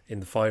in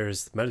the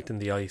fires, melting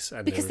the ice.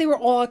 And Because they were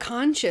all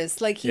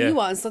conscious, like he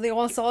was. So they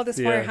all saw this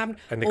fire happen.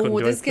 And they couldn't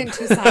do This is anything.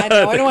 getting too sad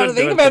now. I don't want to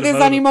They think couldn't about do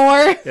this anything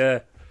about it. anymore. Yeah.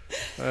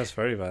 That's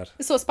very bad.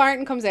 So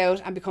Spartan comes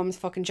out and becomes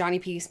fucking Johnny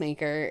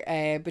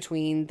Peacemaker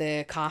between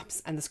the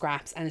cops and the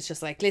scraps. And it's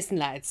just like, listen,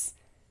 lads,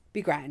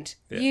 be grand.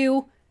 Yeah.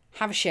 You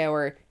have a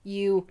shower.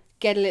 You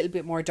get a little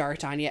bit more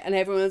dirt on you. And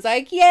everyone's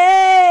like,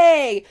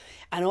 yay!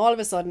 And all of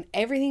a sudden,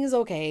 everything is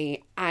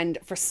okay. And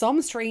for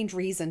some strange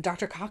reason,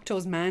 Dr.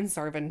 Cocteau's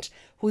manservant,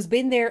 who's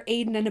been there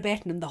aiding and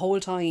abetting him the whole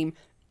time,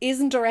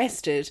 isn't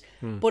arrested,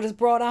 but is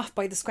brought off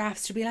by the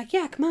scraps to be like,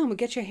 yeah, come on, we'll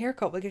get you a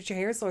haircut, we'll get your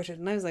hair sorted.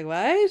 And I was like,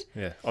 what?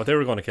 Yeah. Oh, they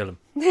were going to kill him.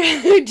 Do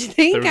you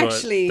think,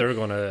 actually? They were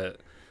going to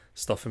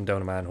stuff him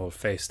down a manhole,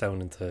 face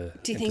down into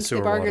Do you think the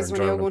sewer water burgers and were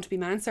now drown him. going to be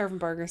manservant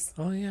burgers?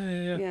 Oh,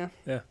 yeah. Yeah.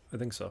 Yeah, I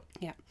think so.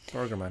 Yeah.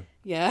 Burger Man.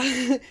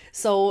 Yeah.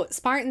 So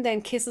Spartan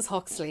then kisses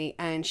Huxley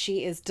and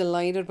she is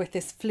delighted with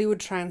this fluid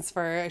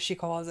transfer, as she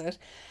calls it.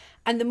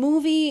 And the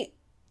movie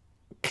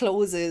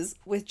closes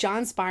with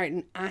John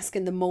Spartan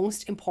asking the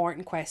most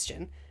important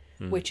question,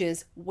 which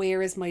is,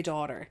 where is my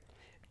daughter?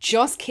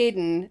 Just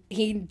kidding.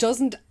 He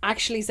doesn't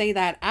actually say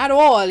that at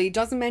all. He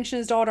doesn't mention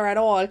his daughter at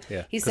all.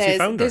 Yeah, he 'cause he says,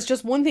 found her. there's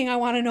just one thing I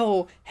want to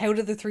know. How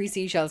do the 3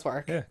 seashells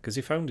work? Yeah, because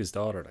he found his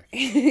daughter. Like.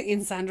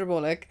 In Sandra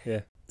Bullock.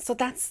 Yeah. So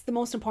that's the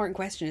most important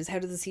question, is how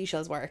do the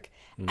seashells work?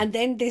 And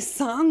then this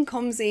song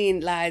comes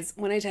in, lads,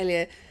 when I tell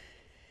you,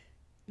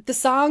 the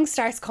song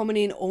starts coming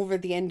in over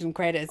the ending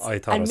credits. I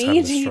thought I and was me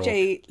and having a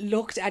TJ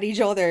looked at each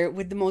other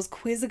with the most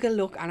quizzical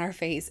look on our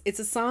face. It's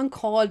a song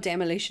called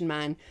Demolition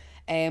Man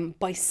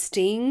by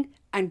Sting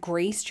and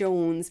Grace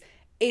Jones.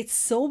 It's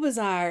so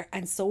bizarre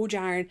and so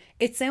jarring.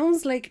 It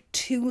sounds like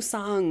 2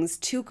 songs,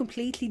 2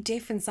 completely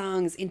different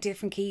songs in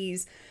different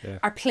keys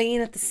are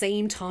playing at the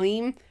same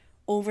time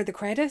over the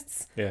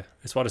credits. Yeah,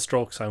 it's what a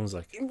stroke sounds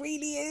like. It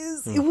really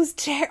is. It was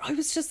I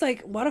was just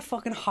like, what a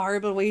fucking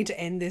horrible way to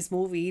end this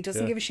movie. He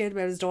doesn't give a shit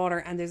about his daughter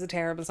and there's a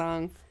terrible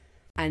song.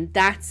 And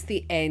that's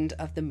the end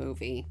of the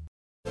movie.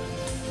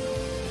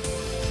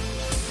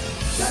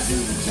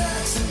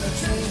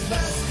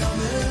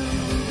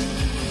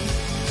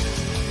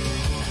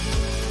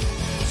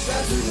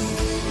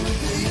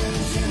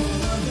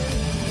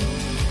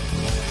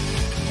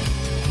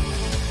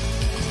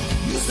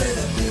 You say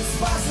that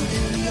this wasn't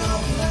in your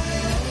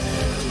plan.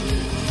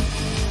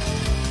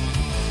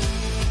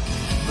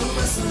 Don't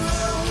mess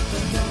around with the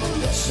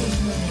Demolition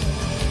Man.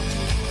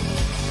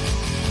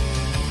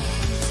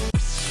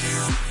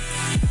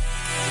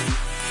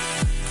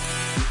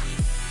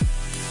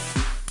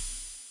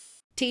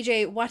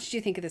 TJ, what did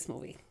you think of this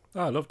movie?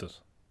 Oh, I loved it.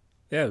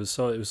 Yeah, it was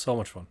so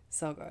much fun.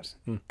 So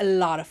good. A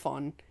lot of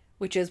fun,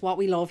 which is what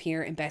we love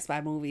here in Best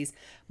Bad Movies.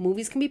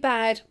 Movies can be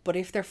bad, but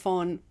if they're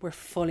fun, we're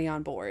fully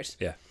on board.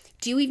 Yeah.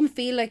 Do you even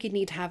feel like you'd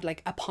need to have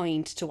like a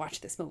pint to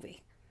watch this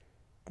movie?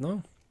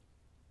 No.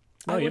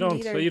 I No, you wouldn't don't.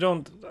 either. You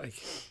don't. Like,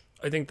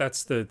 I think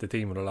that's the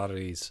theme with a lot of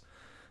these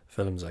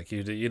films. Like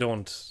you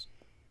don't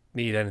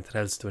need anything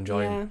else to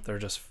enjoy Yeah. them. They're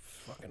just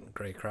fucking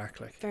great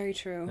crack. Like. Very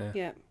true. Yeah.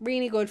 Yeah.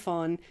 Really good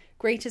fun.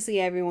 Great to see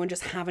everyone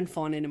just having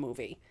fun in a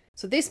movie.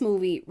 So this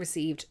movie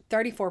received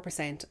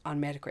 34% on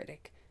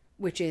Metacritic,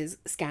 which is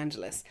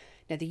scandalous.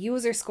 Now the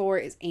user score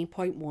is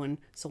 8.1.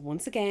 So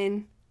once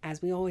again,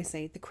 as we always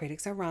say, the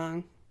critics are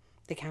wrong.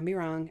 They can be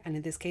wrong. And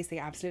in this case, they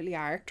absolutely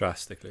are.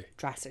 Drastically.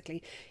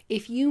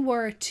 If you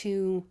were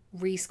to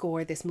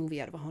rescore this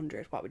movie out of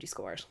 100, what would you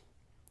score it?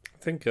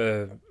 I think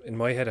in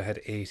my head I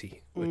had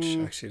 80, which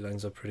actually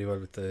lines up pretty well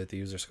with the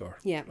user score.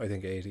 Yeah. I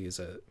think 80 is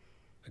a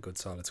good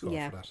solid score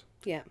for that.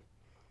 Yeah.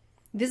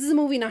 This is a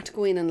movie not to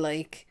go in and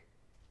like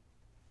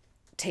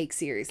take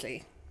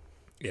seriously.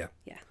 Yeah.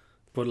 Yeah.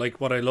 But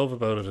like what I love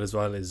about it as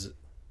well is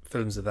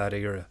films of that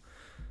era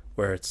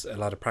where it's a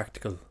lot of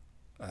practical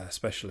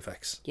special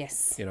effects.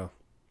 Yes. You know,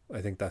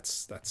 I think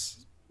that's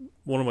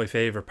one of my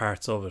favourite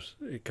parts of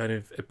it.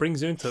 It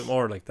brings you into it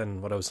more like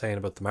than what I was saying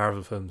about the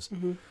Marvel films,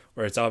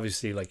 where it's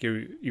obviously like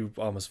you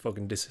almost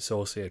fucking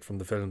disassociate from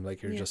the film,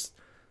 like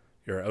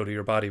you're out of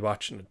your body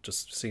watching it,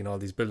 just seeing all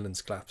these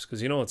buildings collapse,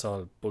 because you know it's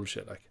all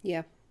bullshit. Like,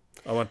 Yeah.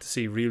 I want to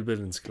see real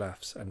buildings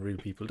collapse and real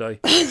people die.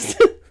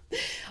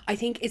 I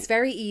think it's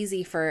very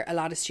easy for a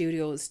lot of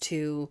studios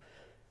to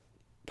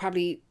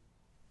probably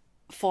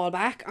fall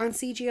back on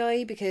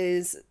CGI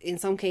because in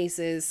some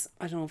cases,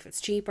 I don't know if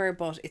it's cheaper,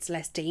 but it's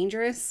less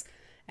dangerous.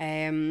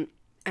 And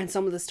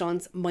some of the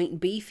stunts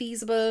mightn't be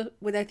feasible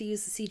without the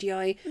use of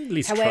CGI. At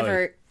least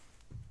However,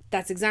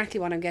 that's exactly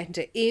what I'm getting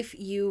to. If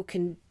you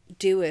can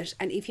do it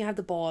and if you have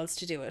the balls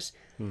to do it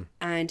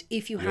and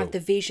if you have the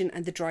vision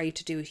and the drive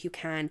to do it, you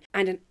can.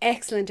 And an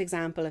excellent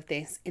example of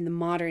this in the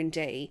modern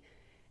day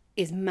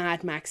is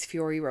Mad Max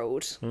Fury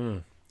Road.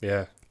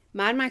 Yeah.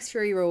 Mad Max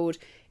Fury Road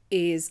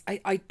is,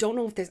 I don't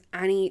know if there's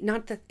any,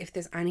 not that if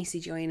there's any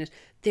CGI in it,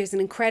 there's an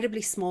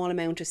incredibly small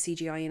amount of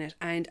CGI in it,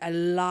 and a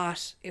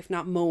lot, if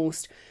not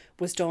most,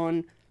 was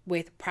done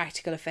with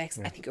practical effects.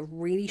 I think it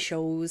really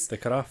shows. They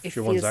cut off it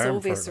your one's feels arm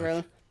so for it, visceral.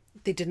 like.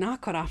 They did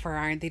not cut off her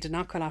arm. They did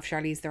not cut off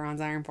Charlize Theron's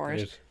arm for it.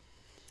 Did.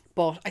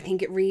 But I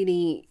think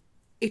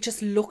it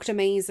just looked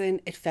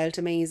amazing. It felt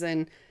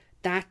amazing.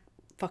 That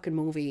fucking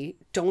movie,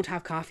 don't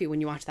have coffee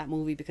when you watch that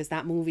movie, because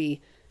that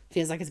movie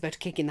feels like it's about to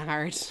kick in the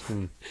heart.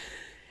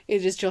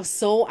 It is just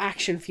so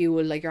action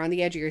fueled, like you're on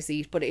the edge of your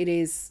seat, but it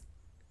is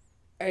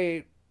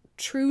a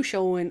true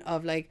showing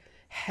of like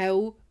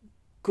how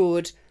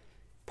good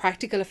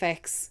practical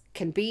effects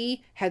can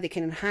be, how they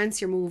can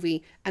enhance your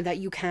movie, and that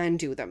you can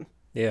do them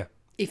Yeah.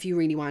 if you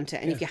really want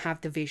to and if you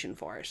have the vision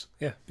for it.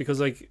 Yeah.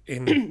 Because like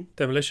in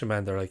Demolition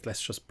Man, they're like,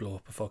 let's just blow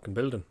up a fucking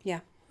building.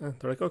 Yeah. And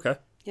they're like, okay.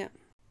 Yeah.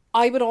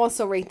 I would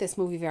also rate this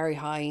movie very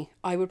high.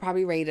 I would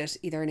probably rate it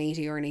either an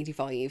 80 or an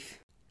 85.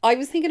 I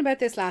was thinking about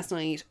this last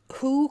night.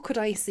 Who could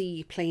I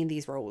see playing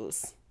these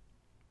roles?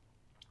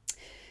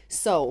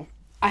 So,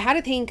 I had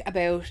to think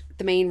about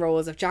the main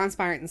roles of John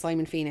Spartan,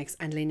 Simon Phoenix,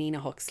 and Lenina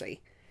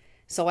Huxley.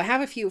 So, I have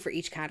a few for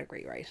each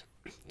category, right?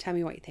 Tell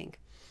me what you think.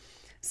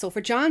 So,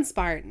 for John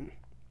Spartan,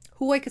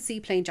 who I could see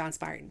playing John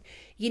Spartan,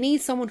 you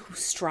need someone who's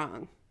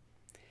strong.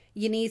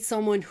 You need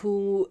someone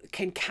who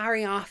can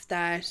carry off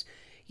that,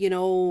 you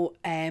know,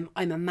 I'm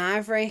a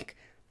maverick.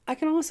 I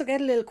can also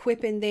get a little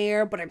quip in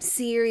there, but I'm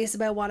serious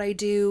about what I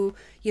do.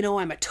 You know,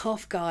 I'm a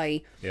tough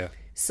guy. Yeah.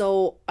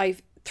 So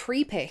I've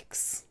 3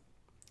 picks.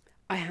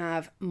 I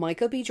have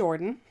Michael B.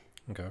 Jordan,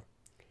 Okay.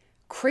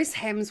 Chris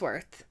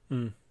Hemsworth,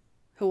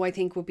 who I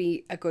think would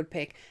be a good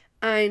pick.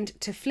 And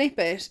to flip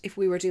it, if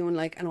we were doing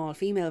like an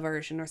all-female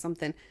version or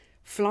something,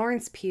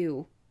 Florence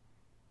Pugh.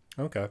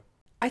 Okay.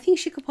 I think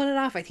she could pull it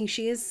off. I think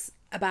she is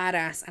a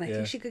badass, and I Yeah.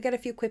 think she could get a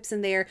few quips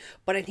in there,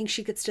 but I think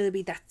she could still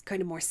be that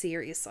kind of more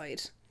serious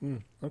side.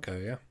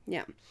 Okay, yeah.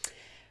 Yeah.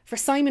 For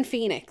Simon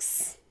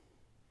Phoenix,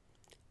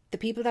 the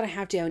people that I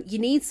have down, you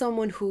need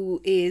someone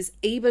who is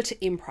able to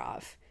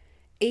improv,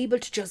 able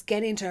to just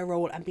get into a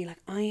role and be like,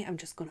 I am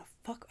just going to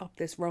fuck up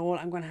this role.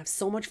 I'm going to have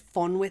so much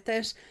fun with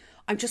it.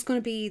 I'm just going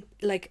to be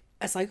like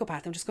a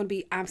psychopath. I'm just going to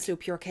be absolute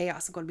pure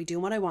chaos. I'm going to be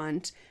doing what I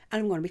want, and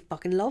I'm going to be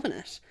fucking loving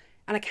it.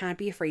 And I can't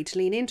be afraid to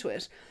lean into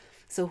it.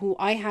 So who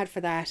I had for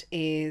that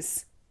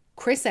is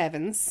Chris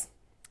Evans.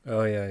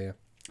 Oh, yeah.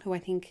 Who I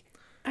think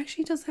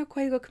actually does have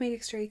quite a good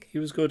comedic streak. He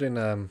was good in,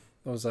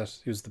 what was that?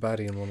 He was the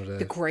baddie in one of the...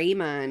 The Grey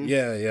Man.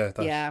 Yeah.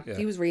 Yeah,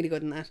 he was really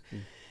good in that.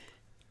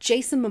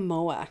 Jason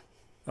Momoa.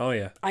 Oh,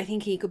 yeah. I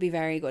think he could be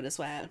very good as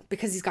well,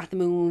 because he's got the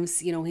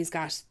moves, you know, he's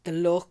got the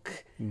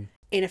look.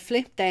 In a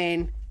flip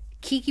then,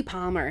 Keke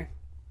Palmer.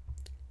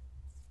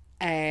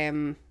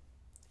 Do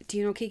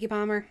you know Keke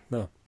Palmer?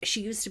 No.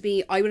 She used to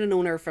be, I would have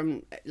known her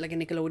from like a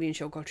Nickelodeon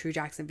show called True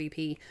Jackson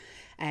VP.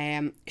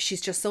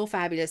 She's just so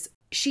fabulous.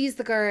 She's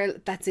the girl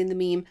that's in the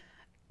meme,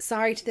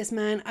 Sorry to this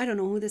man. I don't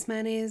know who this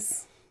man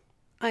is.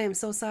 I am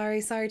so sorry.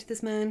 Sorry to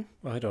this man.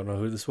 I don't know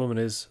who this woman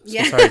is. So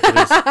Yeah. sorry to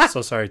this.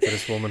 So sorry to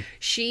this woman.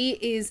 She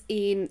is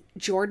in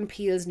Jordan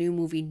Peele's new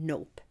movie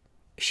Nope.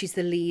 She's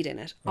the lead in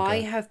it. Okay. I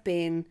have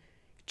been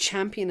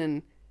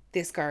championing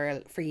this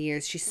girl for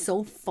years. She's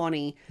so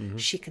funny.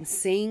 She can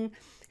sing.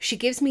 She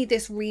gives me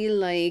this real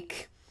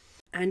like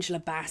Angela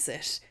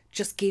Bassett.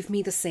 Just give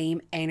me the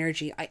same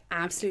energy. I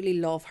absolutely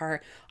love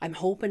her. I'm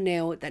hoping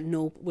now that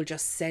Nope will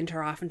just send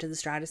her off into the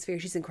stratosphere.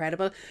 She's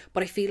incredible.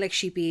 But I feel like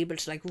she'd be able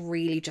to like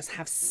really just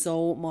have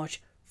so much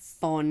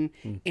fun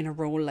in a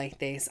role like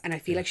this. And I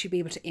feel like she'd be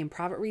able to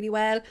improv it really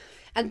well.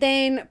 And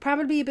then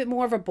probably a bit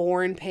more of a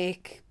boring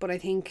pick. But I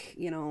think,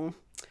 you know,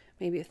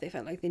 maybe if they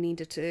felt like they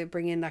needed to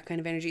bring in that kind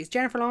of energy. It's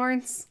Jennifer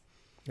Lawrence.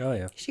 Oh,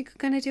 yeah. She could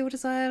kind of do it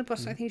as well.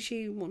 But I think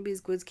she won't be as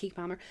good as Keith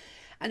Palmer.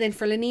 And then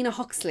for Lenina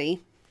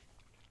Huxley,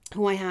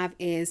 who I have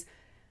is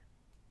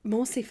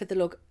mostly for the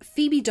look,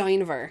 Phoebe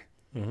Dynevor,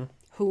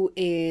 who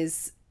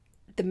is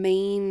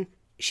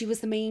she was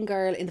the main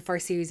girl in the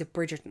first series of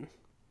Bridgerton.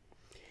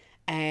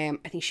 I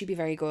think she'd be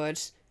very good.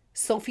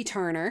 Sophie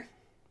Turner,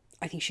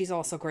 I think she's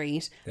also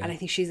great. Yeah. And I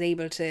think she's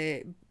able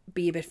to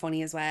be a bit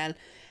funny as well.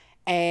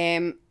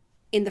 In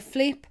the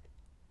flip,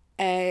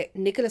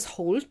 Nicholas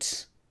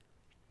Hoult,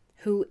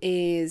 who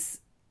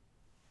is,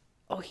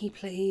 he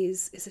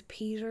plays, is it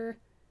Peter?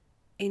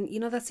 In, you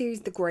know that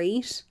series, The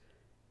Great?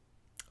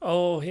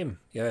 Oh, him.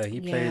 Yeah,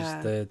 he plays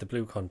Yeah. the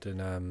blue cunt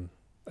in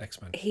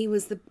X-Men. He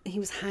was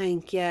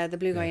Hank, yeah, the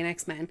blue guy in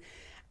X-Men.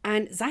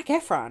 And Zac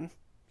Efron,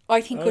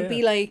 I think, could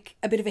be like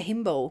a bit of a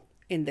himbo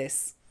in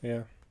this.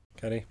 Yeah.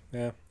 Kenny.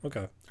 Yeah.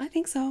 Okay. I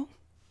think so.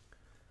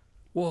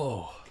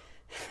 Whoa.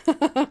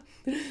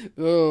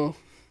 Oh.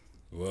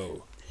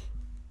 Whoa.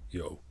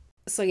 Yo.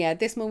 So yeah,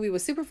 this movie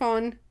was super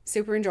fun,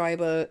 super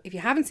enjoyable. If you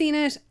haven't seen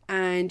it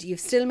and you've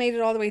still made it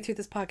all the way through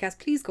this podcast,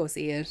 please go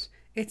see it.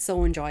 It's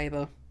so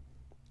enjoyable.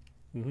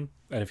 And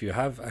if you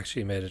have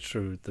actually made it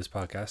through this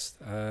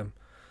podcast,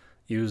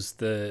 use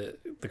the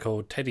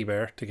code Teddy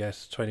Bear to get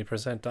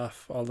 20%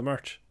 off all the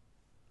merch.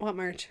 What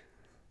merch?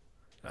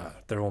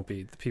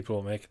 The people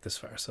won't make it this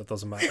far, so it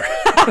doesn't matter.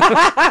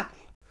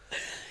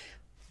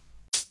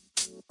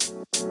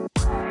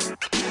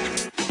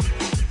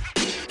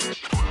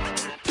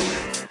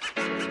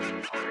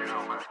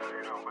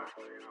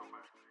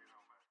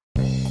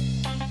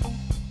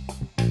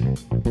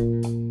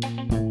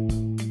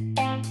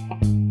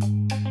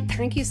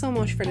 Thank you so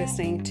much for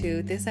listening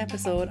to this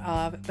episode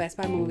of Best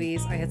Bad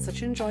Movies. I had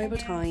such an enjoyable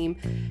time.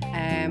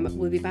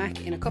 We'll be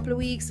back in a couple of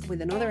weeks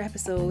with another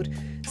episode.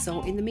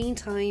 So in the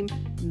meantime,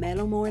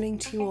 mellow morning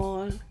to you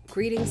all.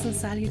 Greetings and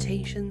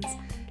salutations.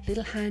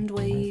 Little hand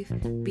wave.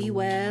 Be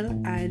well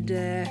and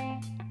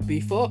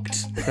be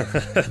fucked.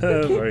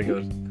 Very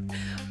good.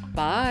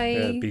 Bye.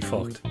 Yeah, be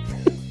fucked.